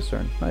the end of this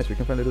turn. Nice, we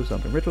can finally do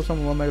something. Ritual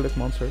summon one Megalith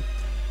monster.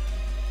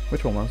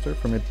 Ritual monster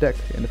from your deck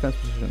in defense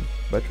position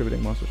by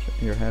tributing monsters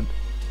in your hand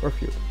or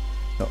field.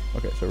 No,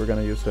 okay, so we're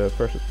gonna use the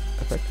first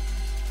effect.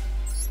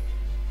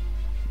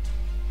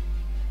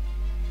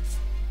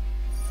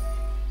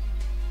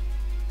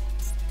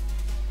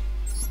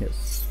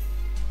 Yes.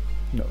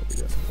 No, we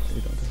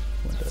don't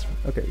want that.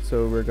 Okay,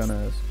 so we're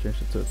gonna change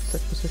it to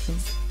attack position.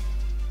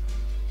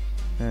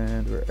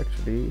 And we're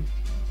actually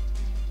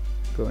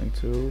going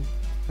to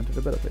enter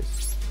the battle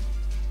phase.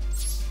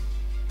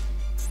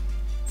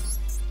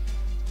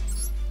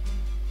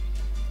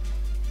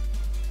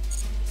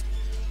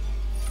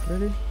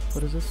 Really?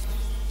 What is this?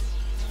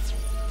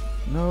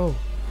 No!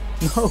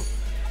 No!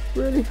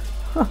 Really?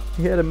 Huh.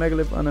 He had a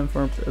Megalith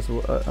unformed as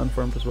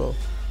well.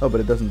 Oh, but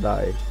it doesn't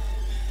die.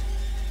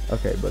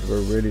 Okay, but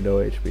we're really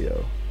low HP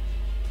though.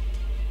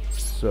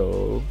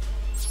 So,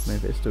 main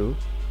phase 2.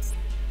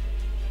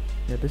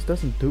 Yeah, this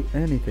doesn't do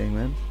anything,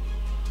 man.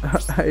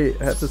 I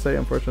have to say,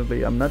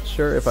 unfortunately, I'm not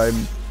sure if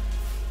I'm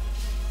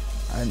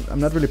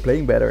not really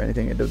playing bad or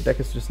anything. The deck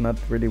is just not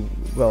really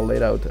well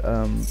laid out.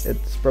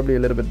 It's probably a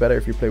little bit better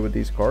if you play with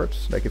these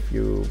cards. Like if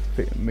you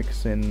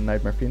mix in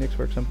Nightmare Phoenix,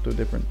 for example,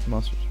 two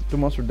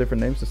monsters with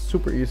different names. It's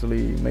super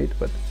easily made,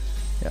 but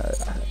yeah,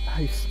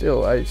 I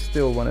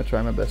still want to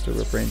try my best to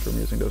refrain from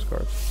using those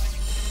cards.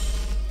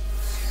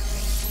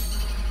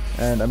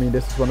 And I mean,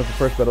 this is one of the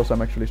first battles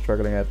I'm actually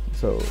struggling at,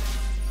 so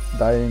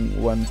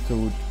dying 1,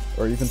 2,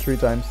 or even 3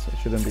 times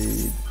shouldn't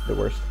be the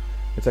worst.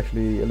 It's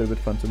actually a little bit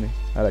fun to me.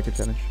 I like a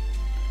challenge.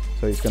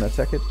 So he's gonna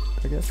attack it,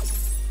 I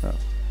guess. No.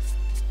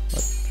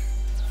 What?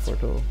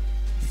 Portal.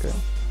 Okay.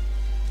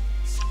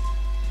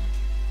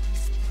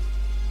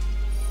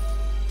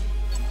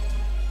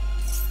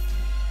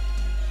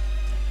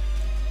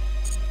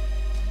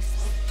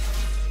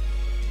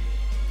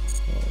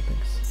 Oh,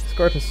 thanks. This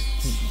card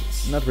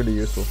is not really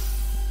useful.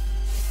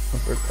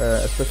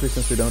 Especially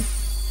since we don't.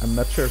 I'm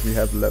not sure if we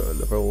have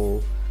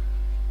level.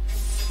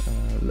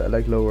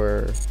 Like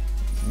lower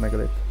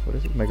Megalith. What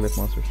is it? Megalith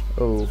monsters.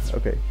 Oh,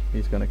 okay.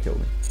 He's gonna kill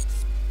me.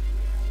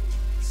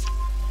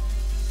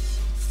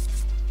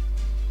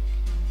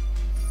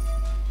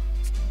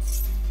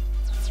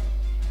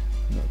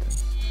 No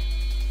thanks.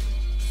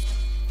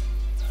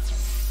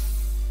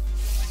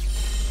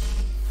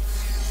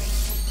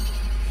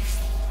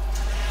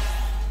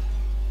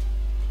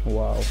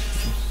 Wow. I'm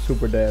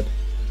super dead.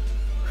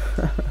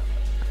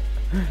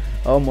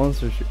 All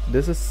monsters.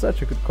 This is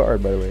such a good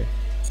card, by the way.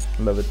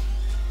 Love it.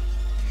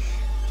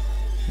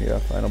 Yeah,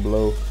 final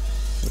blow.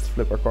 Let's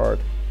flip our card.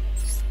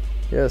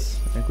 Yes,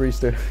 increase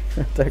the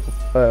attack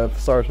of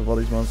stars of all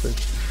these monsters.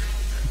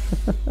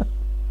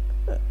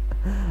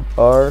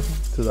 R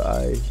to the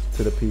I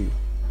to the P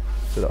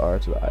to the R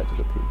to the I to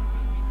the P.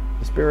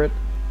 The spirit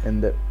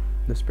and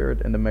the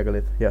spirit and the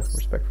megalith. Yeah,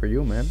 respect for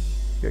you, man.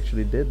 You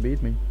actually did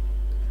beat me.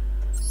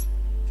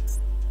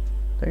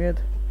 Dang it,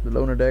 the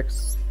loner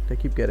decks, they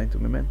keep getting to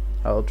me, man.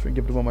 I'll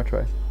give it one more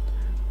try.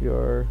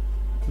 You're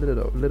a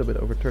little bit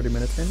over 30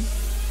 minutes in.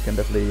 You can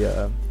definitely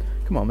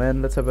come on,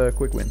 man, let's have a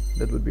quick win.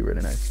 That would be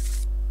really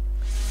nice.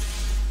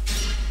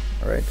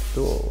 Alright,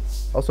 Duel.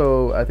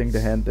 Also, I think the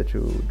hand that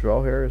you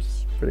draw here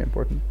is pretty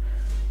important.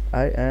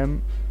 I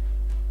am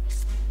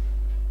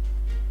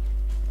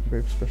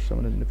brave special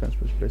summon in defense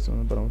push placed on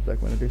the bottom of the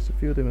deck when it leaves the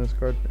field in this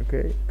card.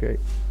 Okay.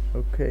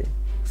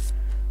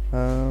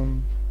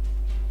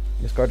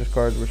 Discard this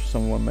card, which is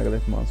summon one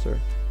Megalith monster.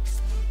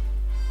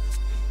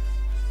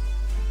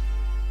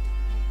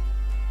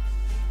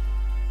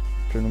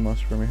 Turn a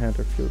monster from your hand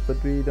or field,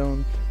 but we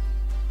don't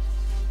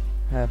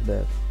have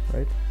that,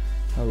 right?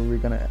 How are we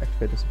gonna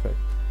activate this effect?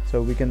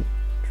 So we can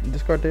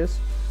discard this,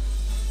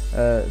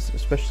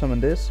 special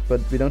summon this, but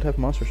we don't have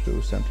monsters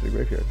to send to the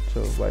graveyard.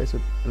 So why is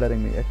it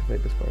letting me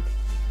activate this card?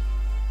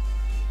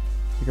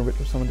 You can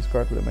ritual summon this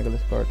card with a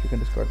Megalith card. You can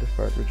discard this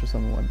card, ritual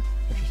summon one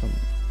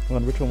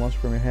ritual monster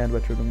from your hand by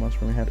triggering monster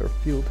from your hand or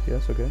field.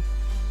 Yes, okay.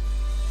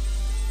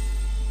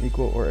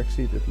 Equal or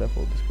exceed this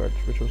level. Discard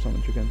ritual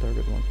summon. You can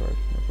target one card.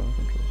 Your opponent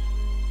controls.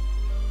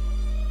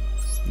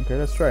 Okay,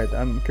 let's try it.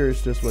 I'm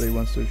curious just what he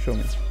wants to show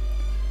me.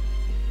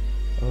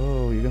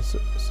 Oh, you can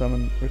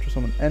ritual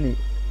summon any.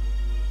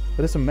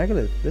 But it's a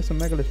Megalith. This is a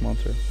Megalith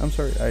monster. I'm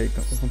sorry, I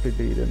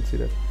completely didn't see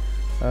that.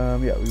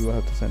 Yeah, we will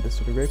have to send this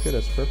to the graveyard.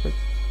 That's perfect.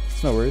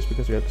 It's no worries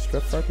because we have the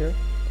strap card here.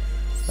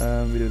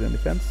 We do it in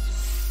defense.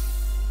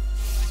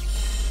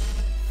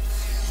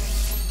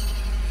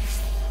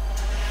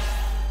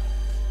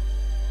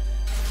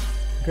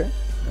 Okay.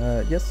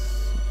 Yes.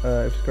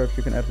 If discard,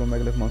 you can add one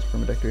Megalith monster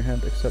from a deck to your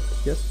hand, except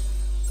yes,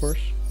 of course.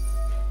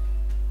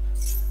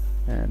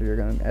 And we're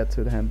gonna add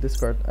to the hand this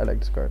card. I like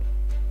this card.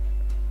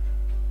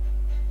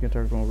 You can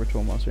target one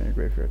ritual monster in your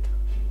graveyard.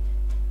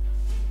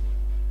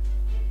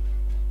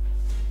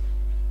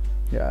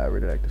 Yeah, I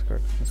really like this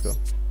card. Let's go.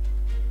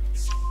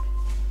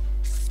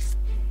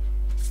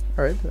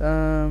 Alright,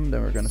 then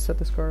we're gonna set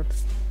this card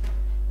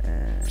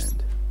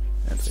and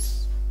face.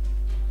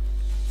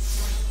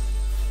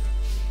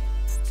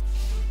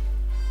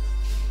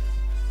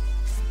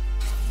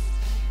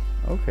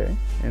 Okay,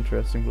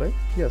 interesting play.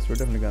 Yes, we're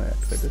definitely gonna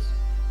activate this.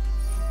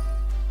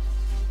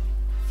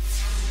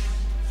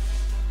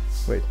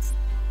 Wait.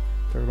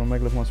 Target one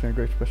Megalith monster in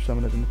your grave, special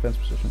summon it in defense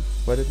position.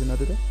 Why did you not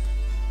do that?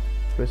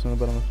 Place it on the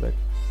bottom of the deck.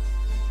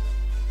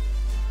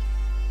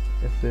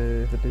 If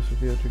it leaves the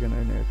field, you can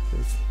only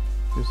activate.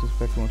 Use this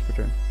effect once per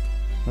turn.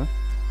 Huh?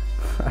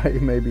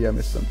 Maybe I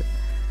missed something.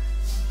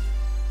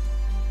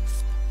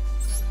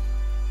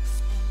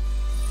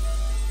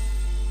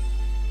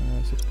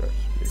 Six cards,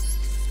 please.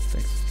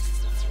 Thanks.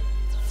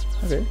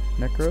 Okay,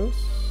 Nekroz.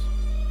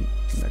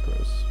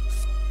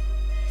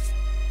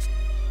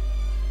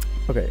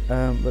 Okay,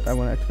 but I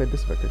want to activate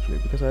this effect actually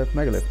because I have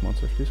Megalith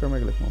monsters. These are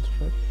Megalith monsters,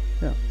 right?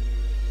 Yeah.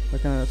 Why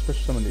can I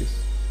special summon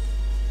these?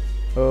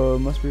 Oh,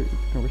 must be. You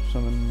can ritual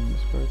summon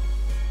this card.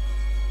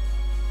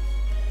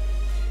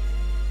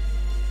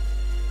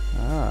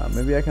 Ah,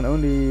 maybe I can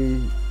only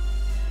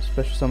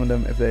special summon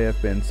them if they have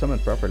been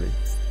summoned properly.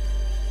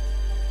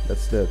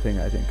 That's the thing,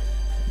 I think.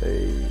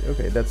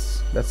 Okay,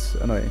 that's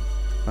annoying,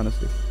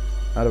 honestly.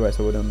 Otherwise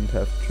I wouldn't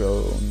have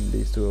thrown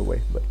these two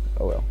away, but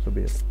oh well, so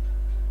be it.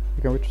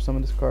 You can ritual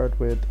summon this card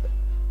with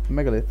a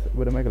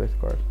Megalith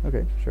card.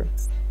 Okay, sure.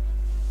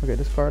 Okay,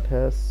 this card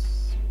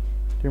has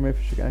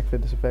if you can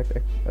activate this effect,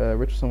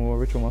 ritual summon one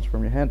ritual monster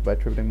from your hand by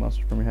triggering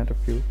monsters from your hand or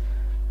field,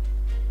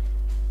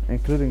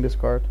 including this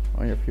card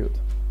on your field.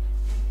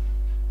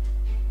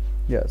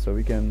 Yeah, so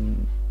we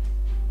can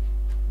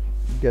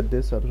get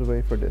this out of the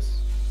way for this.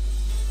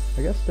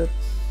 I guess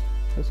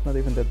that's not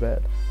even that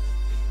bad.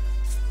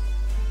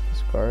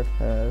 This card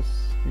has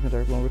You can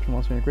target one ritual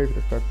monster in your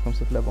graveyard. This card becomes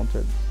that level on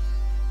turn.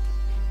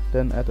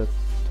 Then add a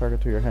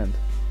target to your hand.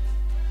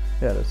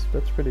 Yeah,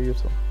 that's pretty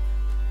useful.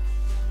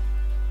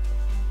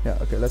 Yeah,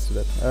 okay, let's do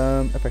that.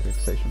 Effect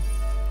fixation.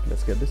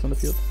 Let's get this on the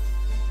field.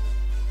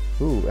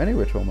 Ooh, any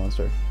ritual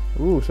monster.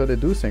 Ooh, so they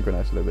do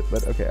synchronize a little bit,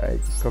 but okay, I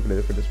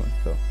calculated for this one,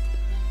 so.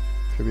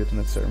 Tribute to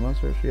necessary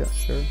monsters, yeah,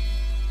 sure.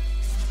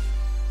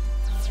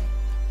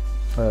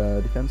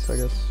 Defense, I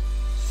guess.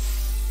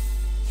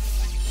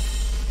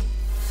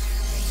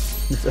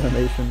 This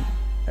animation,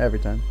 every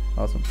time,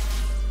 awesome.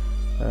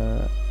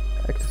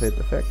 Activate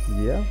effect,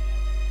 yeah.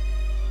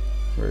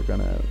 We're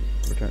gonna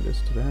return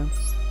this to the hand.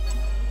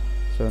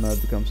 So now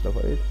it becomes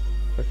level 8.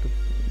 Effective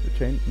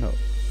chain, no,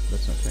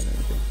 let's not chain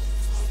anything.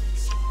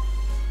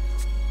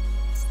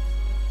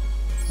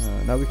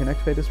 Now we can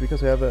activate this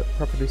because we have a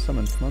properly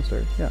summoned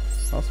monster. Yeah,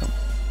 awesome.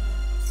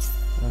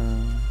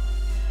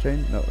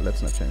 Chain? No,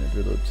 let's not chain it.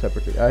 We'll do it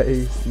separately.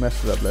 I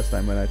messed it up last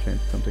time when I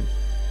changed something.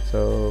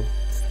 So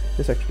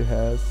this actually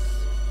has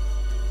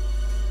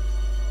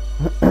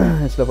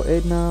it's level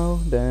 8 now.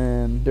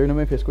 Then during the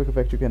main phase quick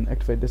effect you can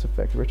activate this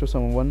effect. Ritual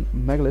summon one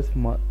Megalith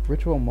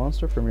ritual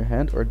monster from your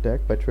hand or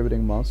deck by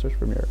tributing monsters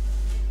from your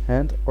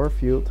hand or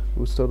field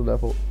whose total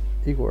level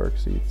equal or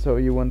exceed. So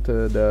you want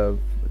the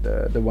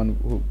one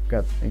who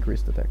got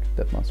increased attack,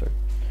 that monster.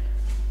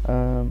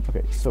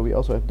 Okay, so we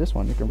also have this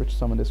one. You can ritual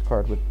summon this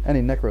card with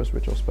any Nekroz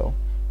ritual spell.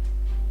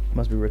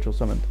 Must be ritual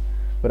summoned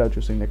without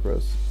using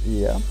Nekroz.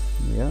 Yeah.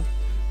 You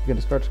can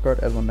discard this card,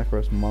 add one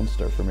Nekroz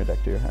monster from your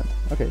deck to your hand.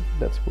 Okay,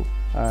 that's cool.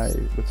 I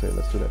would say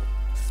let's do that.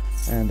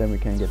 And then we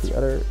can get the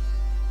other.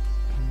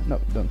 No,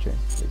 don't change,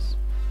 please.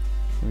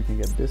 Then we can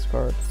get this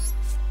card.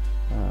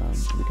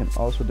 We can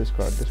also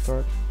discard this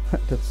card.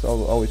 That's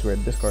always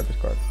weird. Discard this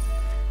card.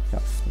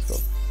 Yeah, let's go.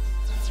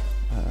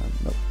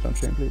 Nope, don't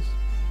chain, please.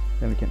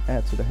 Then we can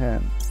add to the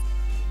hand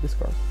this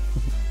card.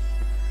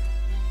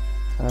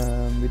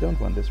 We don't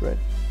want this, right?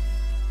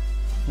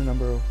 The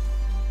number of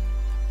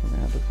from your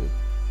hand or field.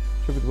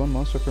 Tribute one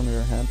monster from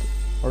your hand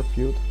or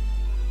field,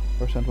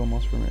 or send one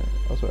monster from your.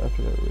 Also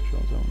after the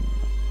ritual zone,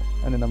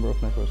 and the number of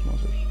Nekroz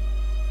monsters.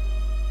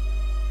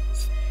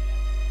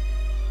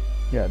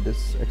 Yeah,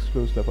 this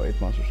excludes level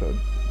 8 monsters, so it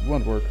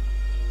won't work.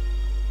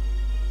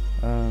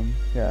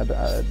 Yeah,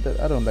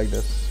 I don't like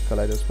this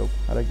kaleidoscope.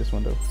 I like this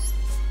one though.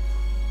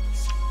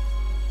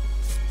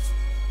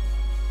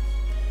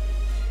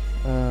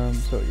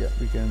 So yeah,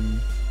 we can.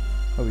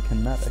 Oh, we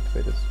cannot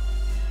activate this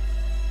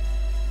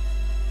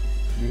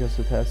because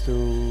it has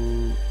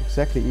to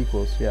exactly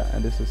equals. Yeah,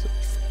 and this is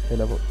a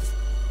level.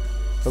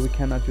 But we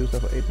cannot use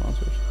level 8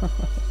 monsters.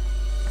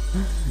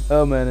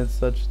 Oh man, it's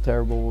such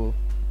terrible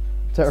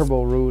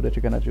rule that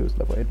you cannot use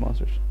level 8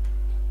 monsters.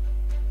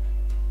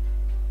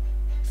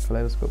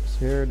 Kaleidoscope is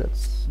here,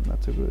 that's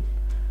not too good.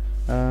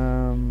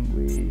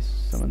 We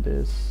summon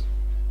this.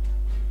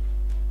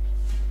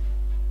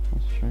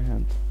 Monster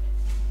hand.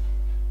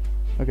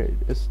 Okay,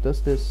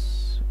 does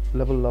this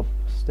level up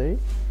stay?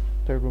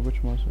 Terrible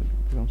which monster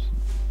becomes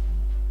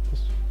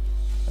this.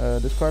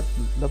 This card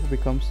level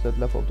becomes that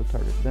level of the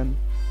target. Then,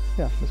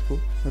 yeah, that's cool.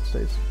 That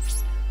stays.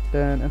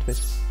 Then end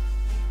phase.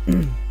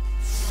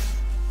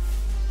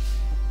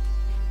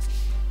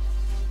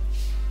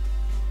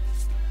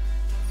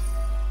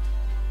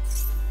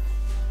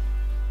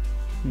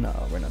 No,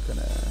 we're not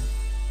gonna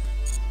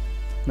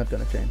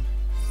chain.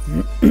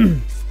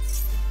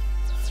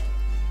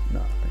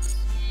 No, thanks.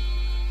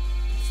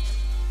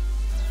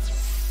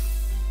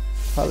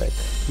 Halleck.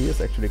 He is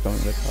actually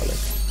coming with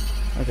Halleck.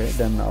 Okay,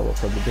 then I will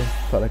probably do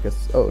Halleck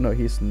as. Oh no,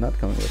 he's not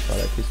coming with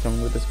Halleck. He's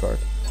coming with this card.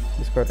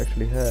 This card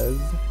actually has.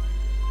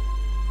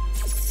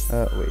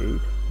 Wait.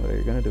 What are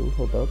you gonna do?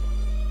 Hold up.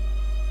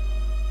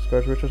 This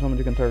card's ritual summon.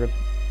 You can target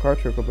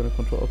cards your opponent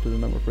control up to the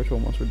number of ritual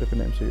monsters with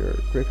different names, so your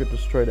graveyard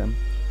destroy them.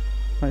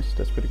 Nice,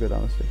 that's pretty good,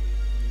 honestly.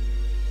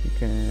 You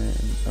can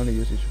only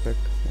use each effect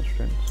once per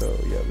turn. So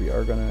yeah, we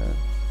are gonna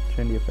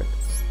chain the effect.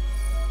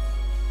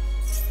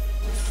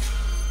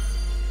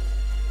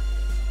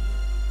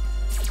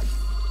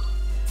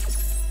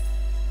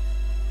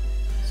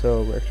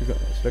 So we're actually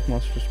gonna select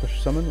monster to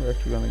special summon. We're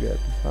actually gonna get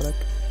Halleck.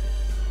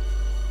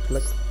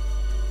 Select.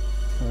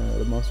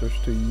 The monsters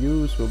to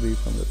use will be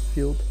from the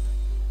field.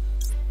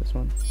 This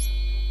one.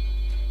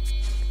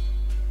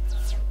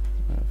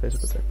 Face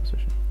up attack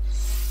position.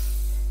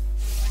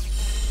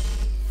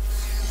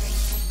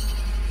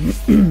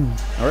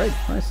 Alright,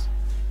 nice.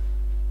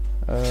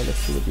 Let's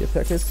see what the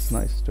attack is.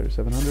 Nice,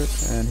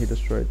 3700, and he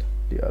destroyed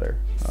the other.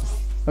 Oh.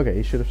 Okay,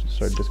 he should have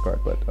destroyed this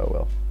card, but oh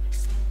well.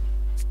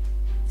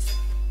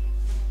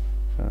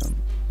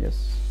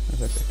 Yes,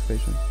 effect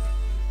activation.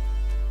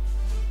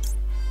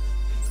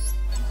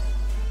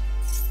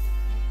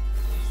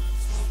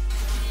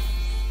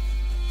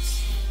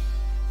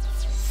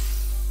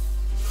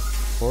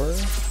 Or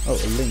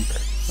oh, a link.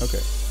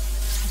 Okay.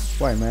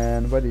 Why,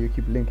 man? Why do you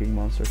keep linking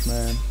monsters,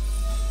 man?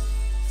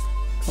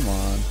 Come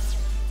on.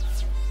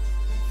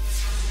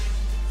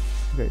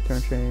 Okay,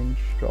 turn change,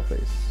 draw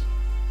face.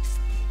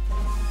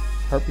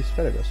 Harpy's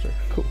Feather Duster.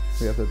 Cool.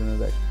 We have that in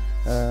the deck.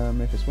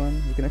 Main phase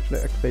 1. You can actually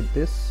activate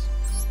this.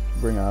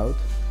 bring out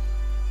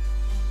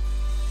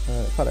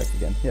Falak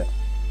again. Yeah.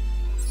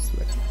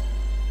 Select.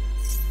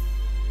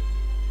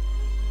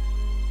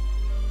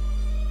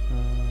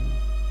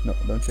 No,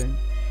 don't change.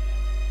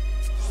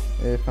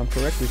 If I'm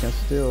correct, we can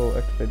still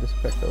activate this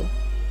effect though.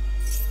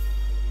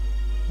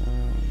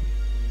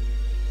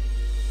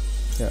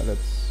 Yeah,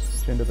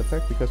 let's change that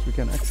effect because we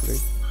can actually.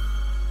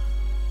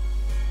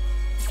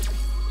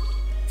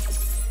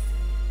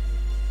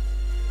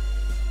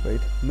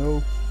 Wait,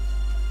 no.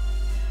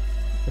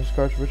 There's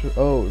cards ritual.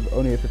 Oh,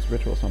 only if it's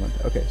ritual summoned.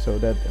 Okay, so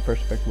that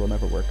first effect will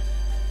never work.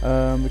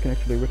 We can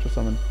actually ritual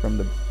summon from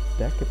the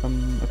deck if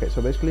I'm. Okay,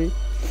 so basically,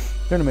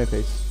 during the main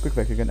phase, quick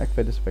effect, you can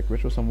activate this effect.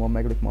 Ritual summon one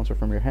Megalith monster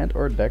from your hand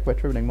or deck by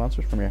triggering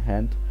monsters from your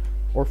hand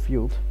or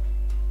field.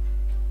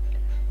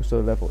 Who's to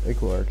a level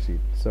equal or exceed.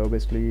 So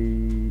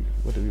basically,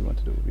 what do we want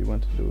to do? We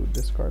want to do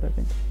discard, I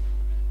think.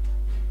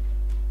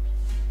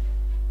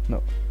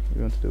 No,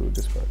 we want to do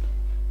discard.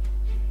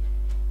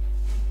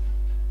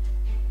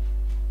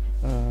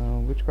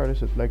 Which card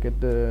is it? Like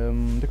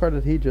the card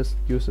that he just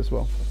used as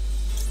well.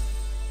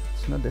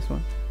 It's not this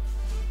one.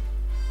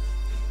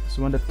 It's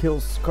the one that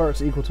kills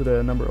cards equal to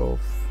the number of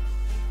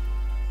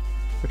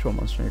ritual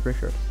monsters in your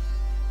graveyard.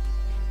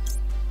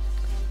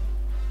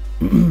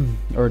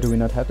 Or do we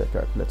not have that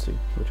card? Let's see.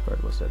 Which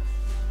card was that?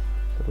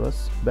 That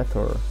was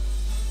Betor.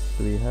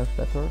 Do we have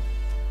Betor?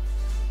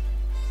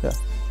 Yeah,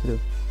 we do.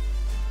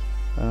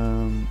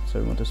 So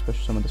we want to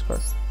special summon this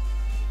card.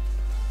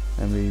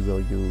 And we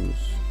will use...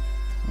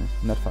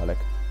 not Falak.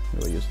 We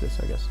will use this,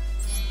 I guess.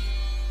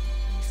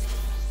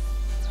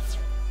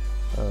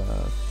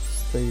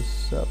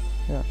 Face up.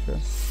 Yeah, sure.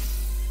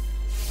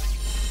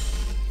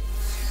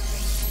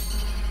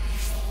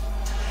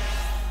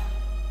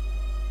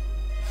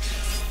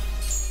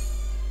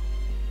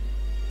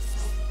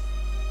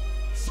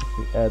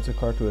 If he adds a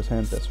card to his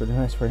hand, that's really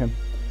nice for him.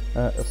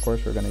 Of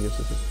course, we're gonna use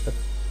this.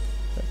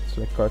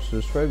 Select cards to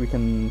destroy. We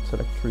can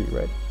select 3,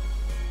 right?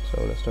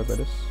 So let's start by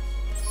this.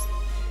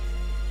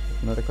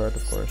 Another card,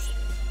 of course.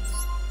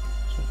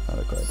 So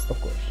another card,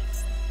 of course.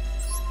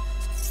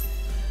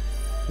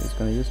 He's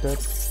gonna use that.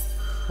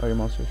 All your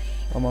monsters.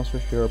 All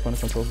monsters your opponent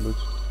controls lose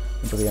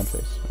until the end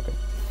phase. Okay.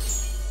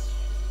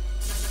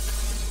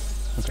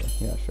 Okay,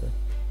 yeah, sure.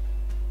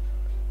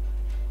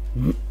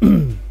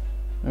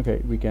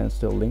 Okay, we can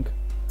still link.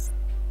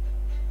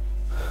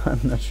 I'm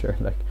not sure.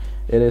 Like,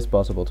 it is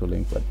possible to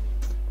link, but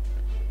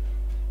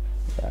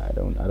yeah, I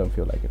don't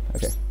feel like it.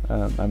 Okay,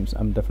 I'm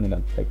definitely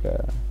not like.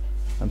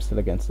 I'm still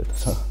against it.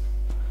 So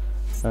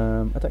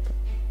attack.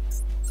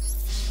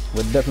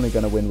 We're definitely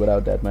gonna win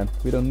without that, man.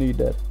 We don't need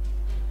that.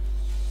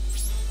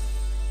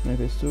 Main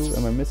phase 2.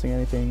 Am I missing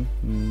anything?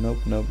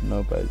 Nope, nope,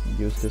 nope. I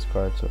used this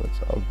card, so it's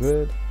all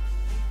good.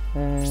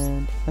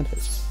 And end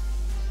phase.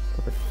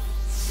 Perfect.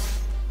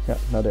 Yeah,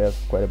 now they have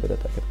quite a bit of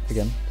attack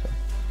again. So.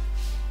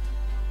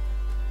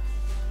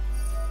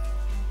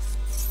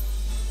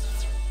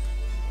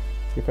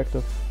 The effect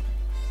of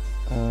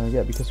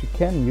yeah, because we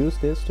can use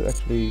this to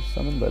actually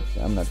summon, but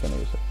I'm not gonna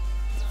use it.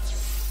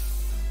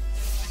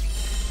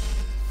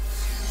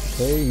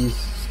 Okay, he's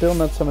still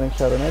not summoning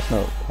Shadow Knights.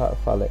 No,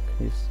 Falak.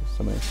 He's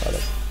summoning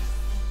Falak,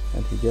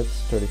 and he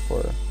gets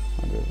 3,400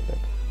 attack.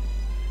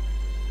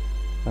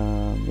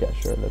 Yeah,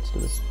 sure. Let's do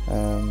this.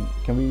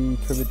 Can we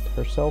tribute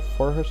herself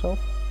for herself?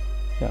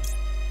 Yeah.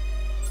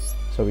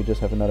 So we just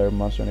have another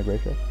monster in the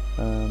graveyard.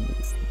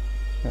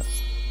 Yeah.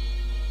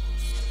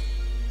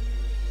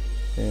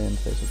 In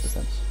face of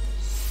defense.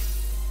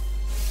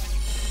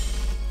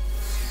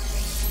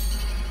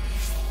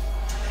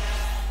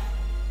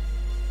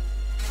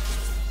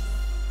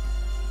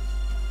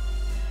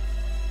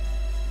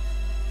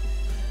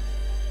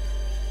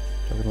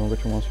 Target one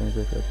virtual monster in the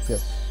graveyard.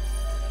 Yes.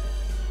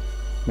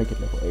 Make it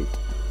level 8.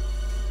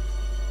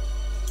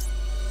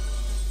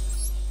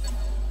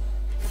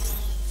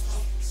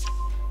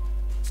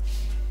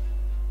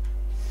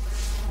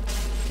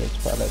 That's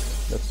valid.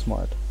 That's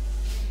smart.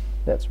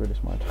 That's really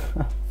smart.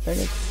 Dang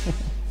it.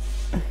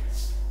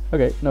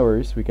 Okay, no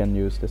worries. We can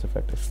use this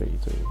effect actually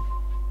to...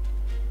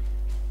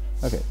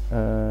 Okay,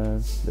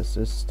 this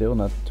is still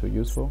not too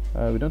useful.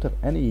 We don't have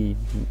any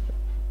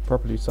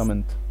properly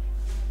summoned...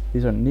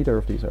 neither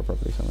of these are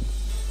properly summoned.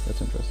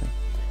 That's interesting.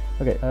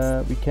 Okay,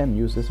 we can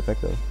use this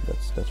effect though.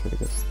 That's really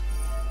good.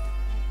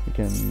 We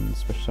can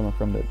special summon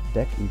from the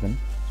deck even.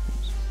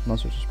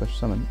 Monsters to special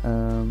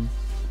summon.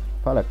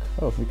 Falak.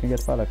 Oh, we can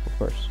get Falak, of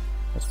course.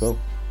 Let's go.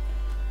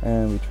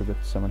 And we tribute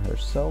summon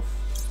herself.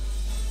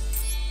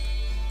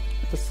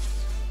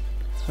 Yes.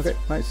 Okay,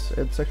 nice.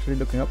 It's actually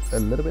looking up a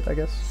little bit, I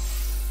guess.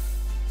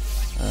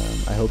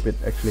 I hope it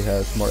actually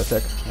has more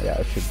attack. Yeah,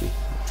 it should be.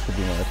 It should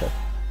be more attack.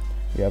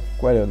 We have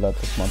quite a lot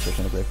of monsters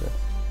in the graveyard.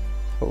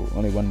 Oh,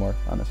 only one more,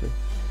 honestly.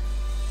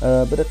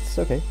 But that's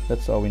okay.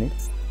 That's all we need.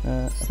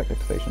 Effect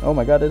activation. Oh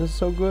my god, this is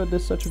so good.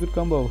 This is such a good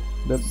combo.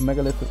 The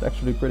Megalith is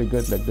actually pretty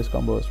good. Like, this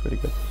combo is pretty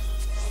good.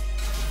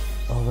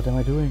 Oh, what am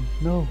I doing?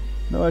 No.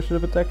 No, I should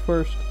have attacked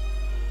first.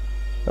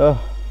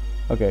 Oh,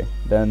 okay.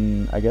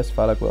 Then I guess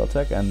Falak will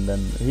attack, and then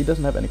he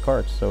doesn't have any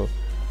cards, so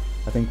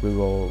I think we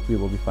will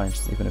be fine,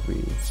 even if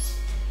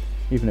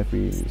we even if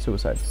we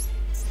suicide.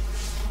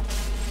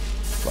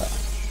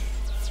 Flash.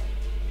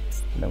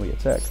 And then we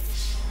attack.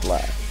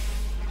 Flash.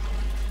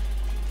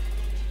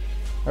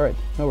 Alright,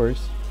 no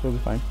worries, we'll be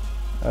fine.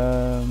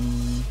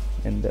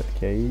 In that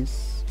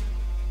case,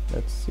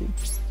 let's see.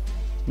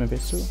 Main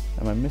phase 2.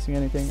 Am I missing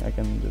anything? I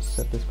can just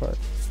set this card.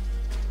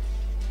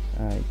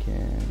 I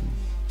can...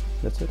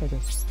 That's it, I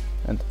guess.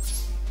 And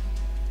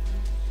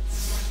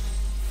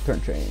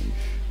turn change.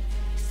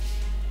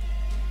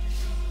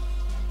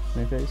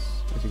 Main phase.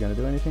 Is he gonna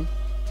do anything?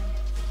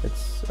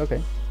 It's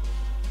okay.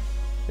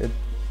 It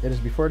is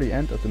before the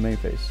end of the main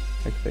phase.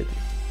 Activate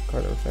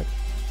card effect.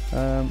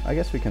 I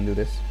guess we can do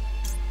this.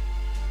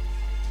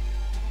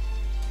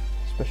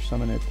 Special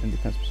summon it in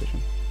defense position.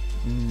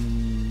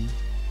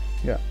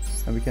 Yeah,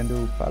 and we can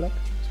do Palak,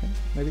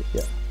 maybe?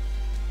 Yeah.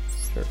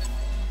 Sure.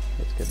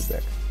 Let's get it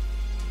back.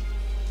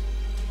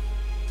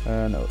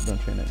 No, don't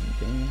train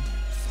anything.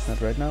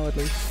 Not right now, at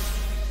least.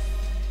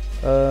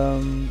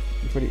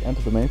 Before the end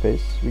of the main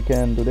phase, we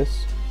can do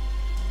this.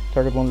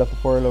 Target one level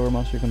 4 lower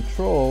monster you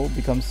control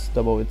becomes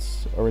double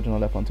its original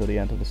level until the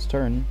end of this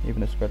turn,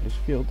 even if scratch is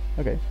field.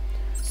 Okay.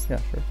 Yeah,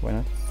 sure, why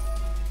not?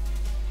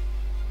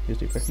 Use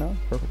the effect now?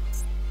 Perfect.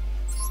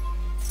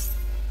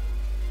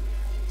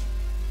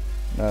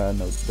 No,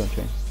 don't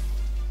change.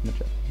 No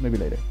chat. Maybe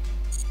later.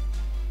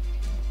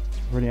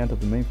 Before the end of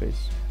the main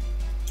phase.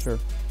 Sure.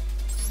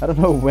 I don't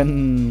know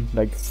when,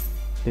 like,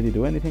 did he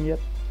do anything yet?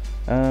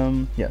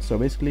 Yeah, so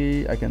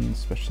basically I can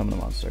special summon a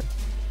monster.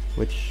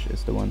 Which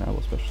is the one I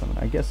will special summon?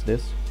 I guess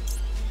this.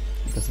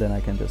 Because then I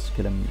can just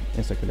kill him,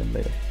 insta-kill him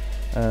later.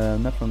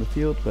 Not from the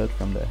field, but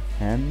from the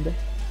hand.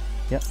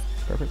 Yeah,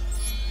 perfect.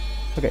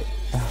 Okay,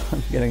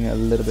 I'm getting a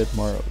little bit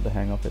more of the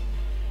hang of it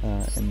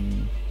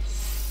in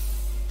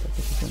that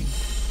position.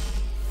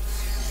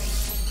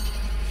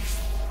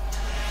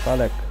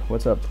 Palak,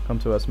 what's up? Come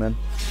to us, man.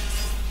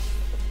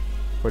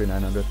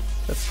 4900.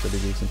 That's pretty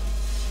decent.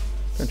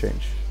 Turn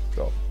change.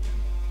 Draw.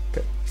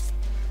 Okay.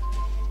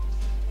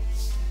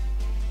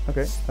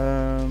 Okay.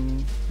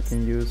 I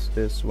can use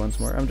this once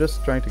more. I'm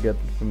just trying to get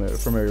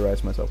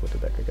familiarize myself with the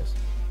deck, I guess.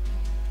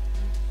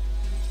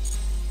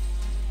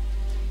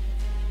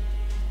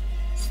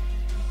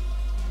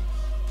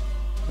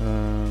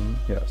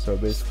 Yeah. So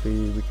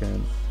basically, we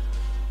can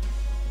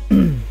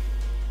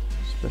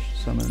special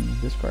summon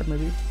this card,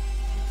 maybe.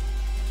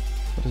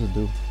 What does it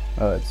do?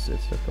 Oh, it's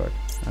that card.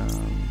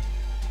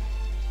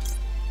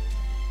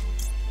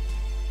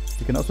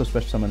 You can also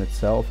special summon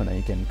itself, and then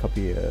you can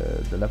copy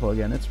the level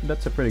again.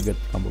 That's a pretty good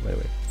combo, by the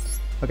way.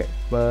 Okay,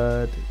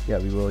 but yeah,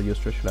 we will use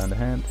Trishula in the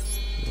hand.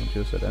 We won't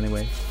use it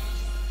anyway.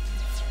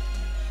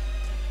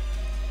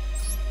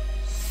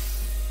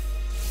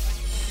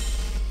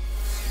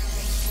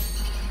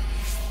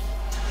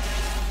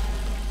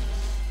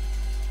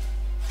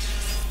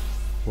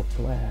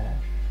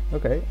 Flash.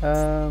 Okay,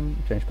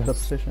 change battle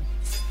position.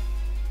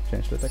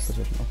 Change the attack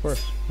position, of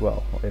course.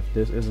 Well, if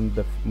this isn't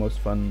the most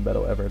fun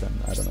battle ever, then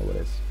I don't know what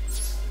is.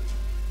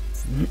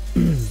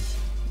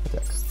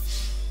 Attack.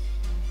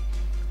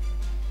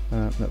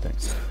 No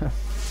thanks.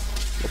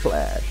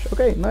 Flash.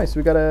 Okay, nice.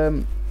 We got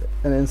an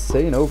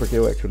insane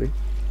overkill actually,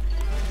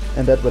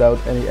 and that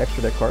without any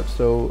extra deck cards.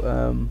 So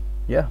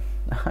yeah,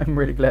 I'm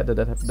really glad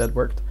that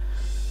worked.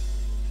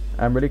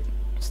 I'm really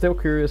still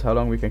curious how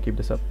long we can keep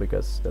this up,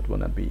 because that will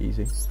not be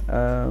easy.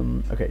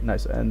 Okay,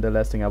 nice. And the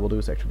last thing I will do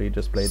is actually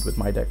just play it with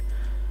my deck.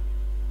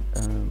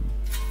 And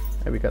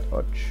we got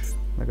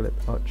Megalith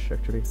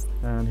actually.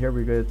 And here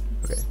we get,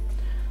 okay,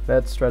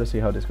 let's try to see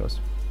how this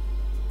goes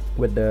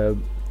with the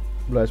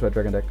Blue Eyes White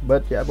Dragon deck.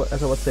 But yeah,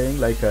 as I was saying,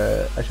 like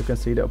as you can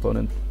see, the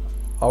opponent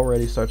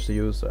already starts to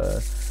use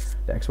the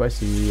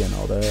XYZ and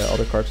all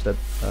the cards that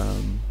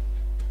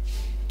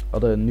all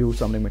the new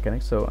summoning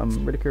mechanics, so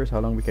I'm really curious how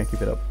long we can keep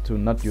it up to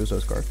not use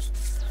those cards,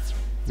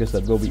 because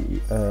that will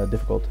be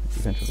difficult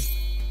eventually.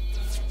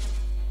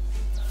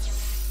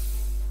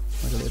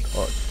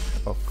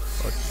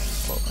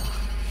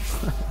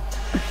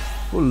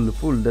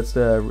 Full. That's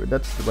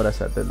what I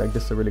said. That, like,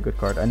 this is a really good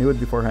card. I knew it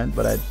beforehand,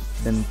 but I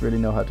didn't really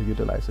know how to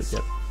utilize it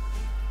yet.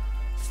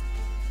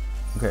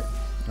 Okay,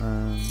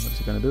 what is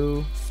he gonna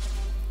do?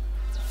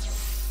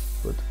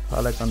 Put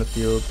Palak on the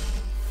field.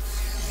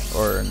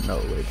 Or no,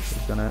 wait,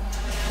 he's gonna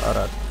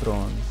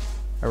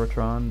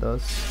Aratron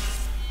does.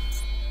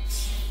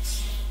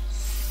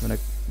 When a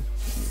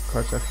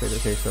card's activated,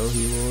 okay, so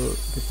he will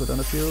get put on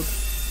the field.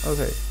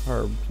 Okay,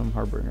 some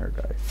Harbinger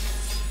guy.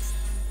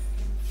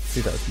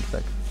 3000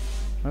 spec.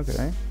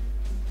 Okay.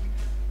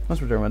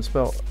 Once return when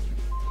spell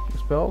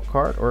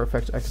card or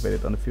effects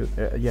activated on the field.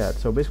 Yeah,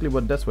 so basically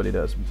that's what he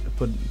does.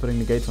 Putting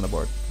negates on the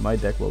board. My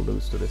deck will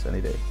lose to this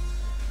any day.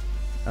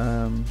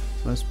 When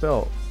a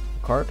spell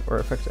card or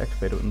effects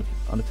activated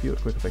on the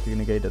field, quick effect, you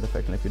negate that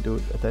effect, and if you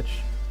do,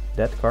 attach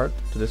that card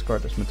to this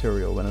card as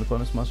material. When an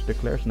opponent's monster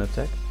declares an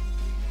attack,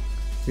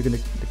 you can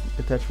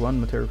detach one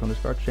material from this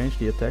card, change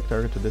the attack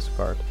target to this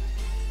card,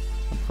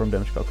 and perform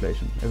damage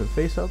calculation. If it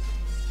face up,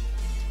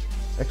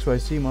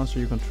 XYZ monster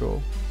you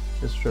control,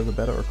 this triggers a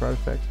battle or card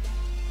effect.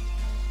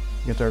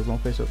 You can target one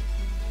face up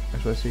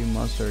XYZ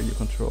monster you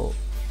control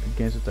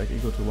against attack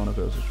equal to one of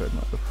those destroyed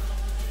monsters.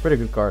 Pretty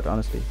good card,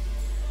 honestly.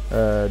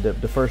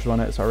 The first one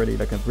is already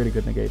like a really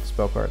good negate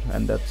spell card,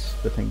 and that's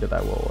the thing that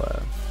I will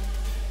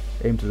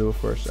aim to do, of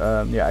course.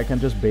 Yeah, I can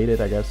just bait it,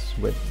 I guess,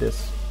 with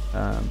this.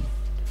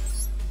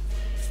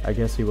 I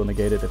guess he will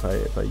negate it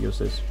if I use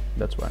this.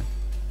 That's why.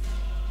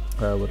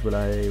 What will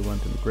I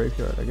want in the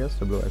graveyard? I guess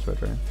the Blue Eyes Red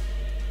Dragon.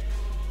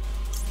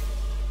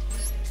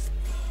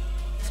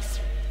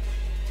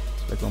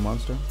 Spectral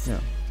monster. Yeah.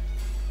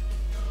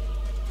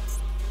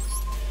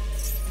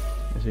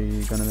 Is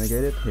he gonna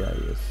negate it? Yeah,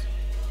 he is.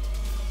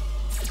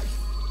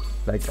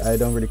 Like, I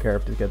don't really care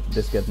if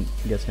this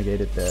gets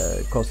negated.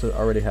 The cost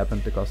already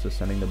happened. The cost is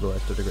sending the Blue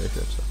Eyes to the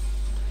graveyard. So,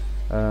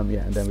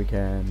 yeah, and then we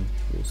can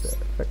use the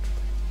effect.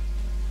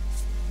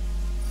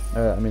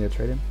 I mean, the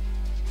trade-in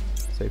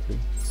safely.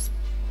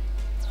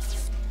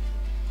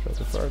 Draw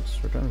the cards.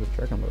 Return the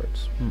Dragon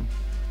Lords.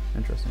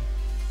 Interesting.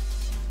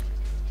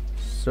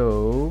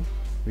 So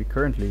we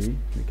can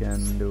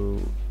do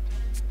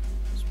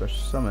special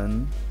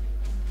summon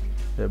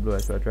the Blue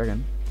Eyes Red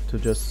Dragon to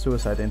just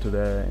suicide into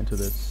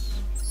this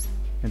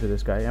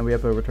guy, and we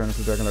have a Return of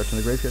the Dragon Lords in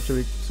the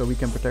graveyard, so we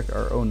can protect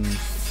our own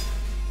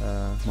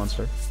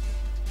monster.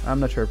 I'm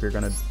not sure if you're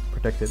gonna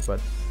protect it,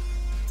 but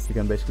you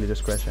can basically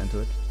just crash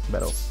into it.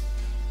 Battle.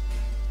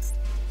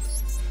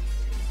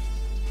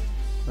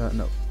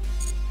 No.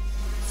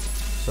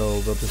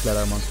 So we'll just let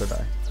our monster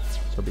die.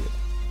 So be it.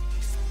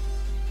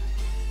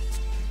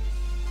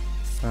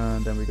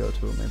 And then we go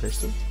to main phase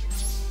 2.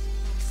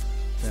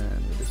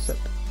 Then we just set.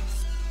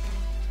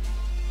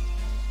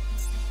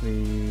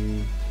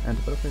 We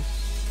enter battle phase,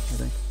 I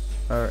think.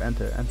 Or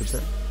enter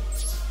turn.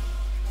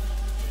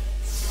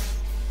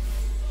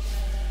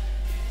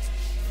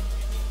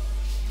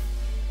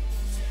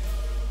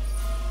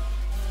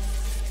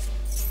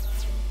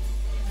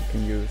 We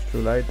can use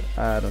True Light.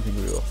 I don't think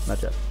we will.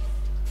 Not yet.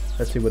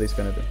 Let's see what he's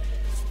gonna do.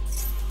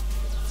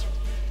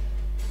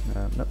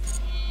 Nope.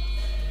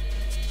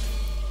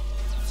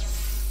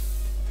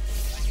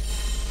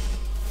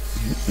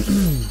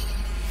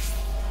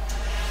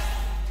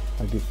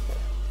 I'll give.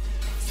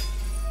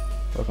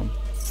 Welcome.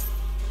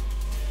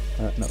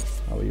 No,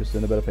 I will use it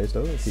in the battle phase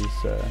though, if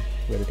he's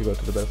ready to go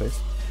to the battle phase.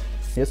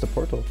 He has the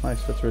portal.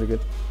 Nice, that's really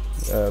good.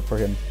 For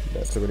him,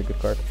 that's a really good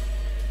card.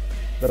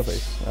 Battle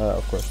phase.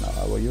 Of course, now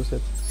I will use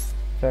it.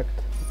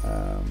 Effect.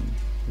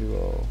 We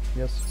will,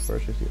 yes,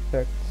 first use the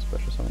effect.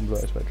 Special summon Blue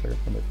Eyes Red Dragon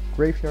from the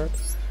graveyard.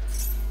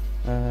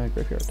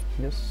 Graveyard,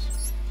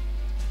 yes.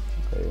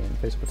 Okay, in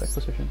face of attack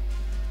position.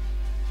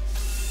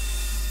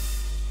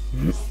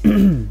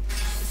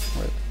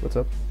 Alright, what's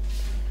up?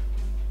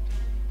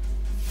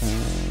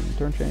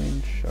 Turn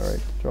change,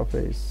 alright, draw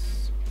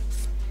phase.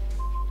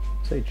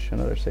 Sage,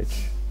 another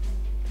Sage.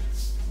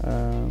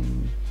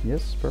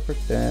 Yes,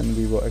 perfect. Then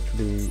we will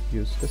actually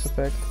use this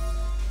effect.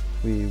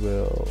 We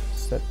will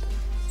set,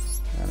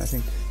 and I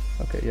think,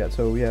 okay, yeah,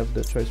 so we have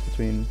the choice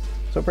between,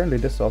 so apparently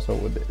this also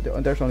would,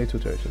 there's only 2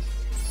 choices,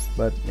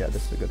 but yeah,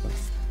 this is a good one.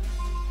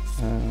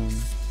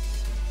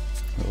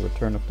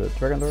 Return of the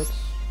Dragon Lords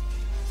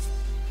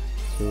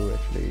to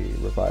actually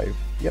revive,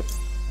 yep,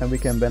 and we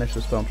can banish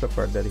the Storm Trap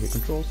card that he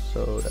controls,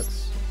 so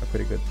that's a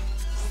pretty good,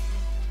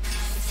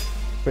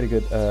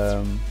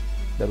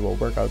 that will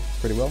work out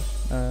pretty well.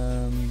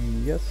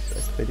 Yes,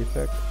 activate the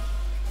effect,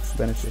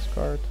 banish this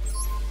card.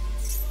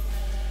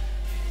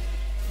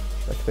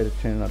 Activate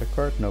it, chain another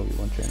card. No, we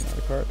won't chain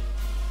another card.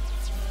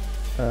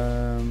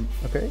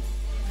 Okay,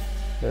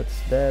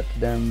 that's that.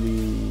 Then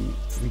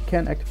we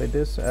can activate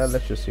this.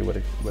 Let's just see what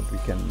we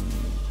can.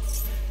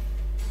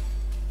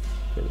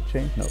 Activate a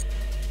chain. No.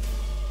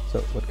 So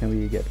what can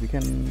we get? We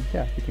can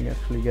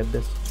actually get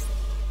this.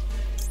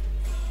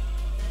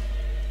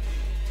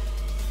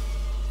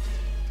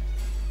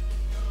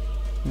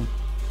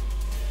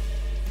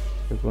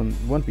 This one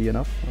won't be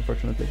enough,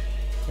 unfortunately,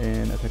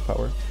 in attack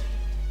power.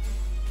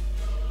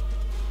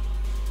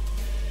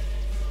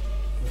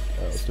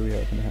 What else do we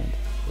have in the hand?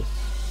 This.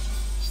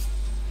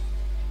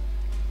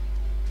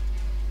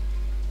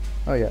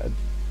 Oh yeah,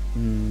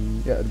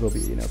 yeah, it will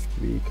be enough.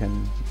 We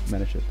can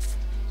manage it.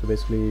 So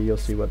basically, you'll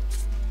see what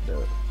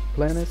the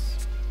plan is.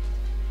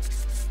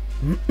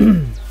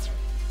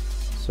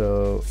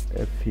 So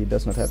if he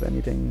does not have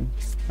anything,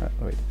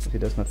 if he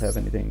does not have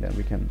anything, then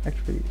we can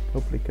actually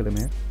hopefully kill him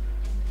here.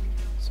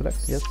 Select,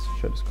 yes,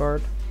 show this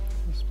card,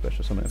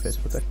 special summon in face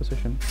of attack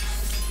position,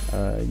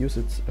 use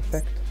its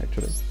effect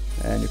actually,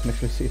 and you can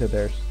actually see that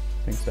there's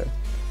things there.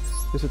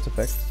 Use its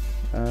effect,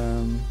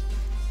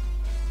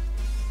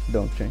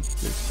 don't change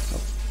please,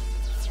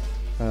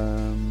 no.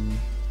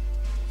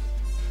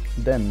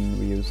 Then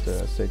we use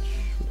the Sage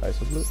with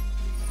Eyes of Blue,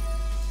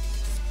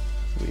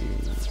 we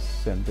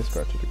send this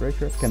card to the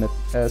graveyard. Can it,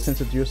 since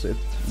it used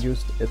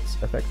its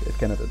effect, it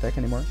cannot attack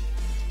anymore,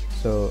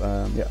 so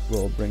yeah,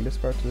 we'll bring this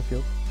card to the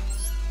field.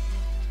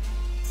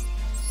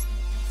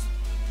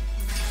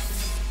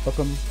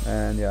 Welcome,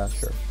 and yeah,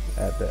 sure,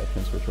 add the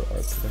Prince Ritual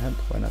Art to the hand,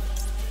 why not?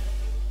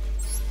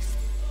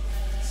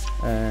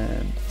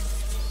 And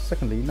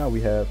secondly, now we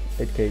have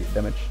 8k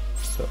damage,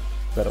 so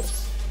battle.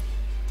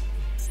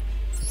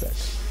 Attack.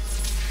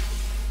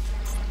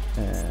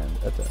 and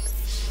attack.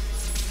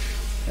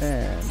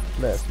 And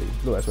lastly,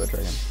 Blue Eyes White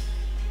Dragon.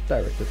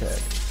 Direct attack.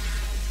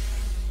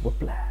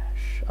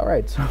 Whiplash.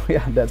 Alright, so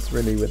yeah, that's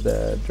really with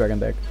the dragon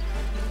deck.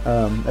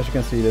 As you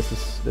can see,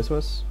 this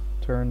was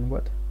turn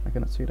what? I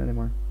cannot see it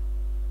anymore.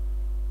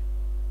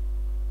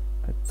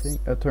 I think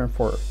turn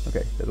 4.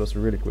 Okay, that was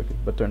really quickly,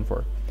 but turn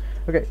 4.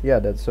 Okay, yeah,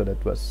 that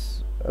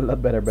was a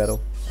lot better battle.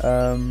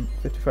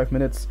 55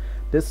 minutes.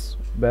 This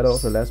battle,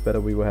 the last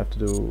battle, we will have to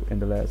do in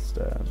the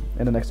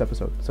next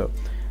episode. So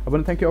I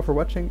want to thank you all for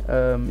watching.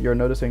 You're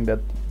noticing that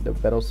the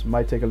battles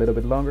might take a little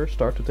bit longer,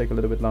 start to take a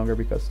little bit longer,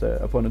 because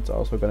the opponent's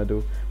also going to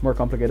do more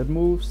complicated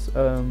moves,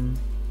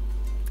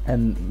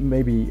 and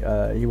maybe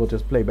he will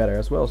just play better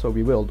as well. So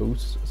we will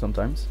lose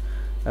sometimes,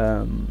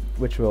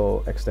 which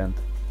will extend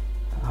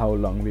how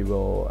long we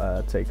will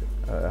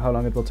how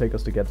long it will take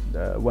us to get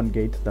one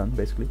gate done,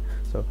 basically.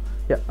 So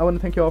yeah, I want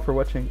to thank you all for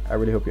watching. I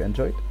really hope you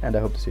enjoyed, and I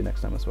hope to see you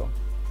next time as well.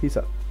 Peace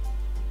out.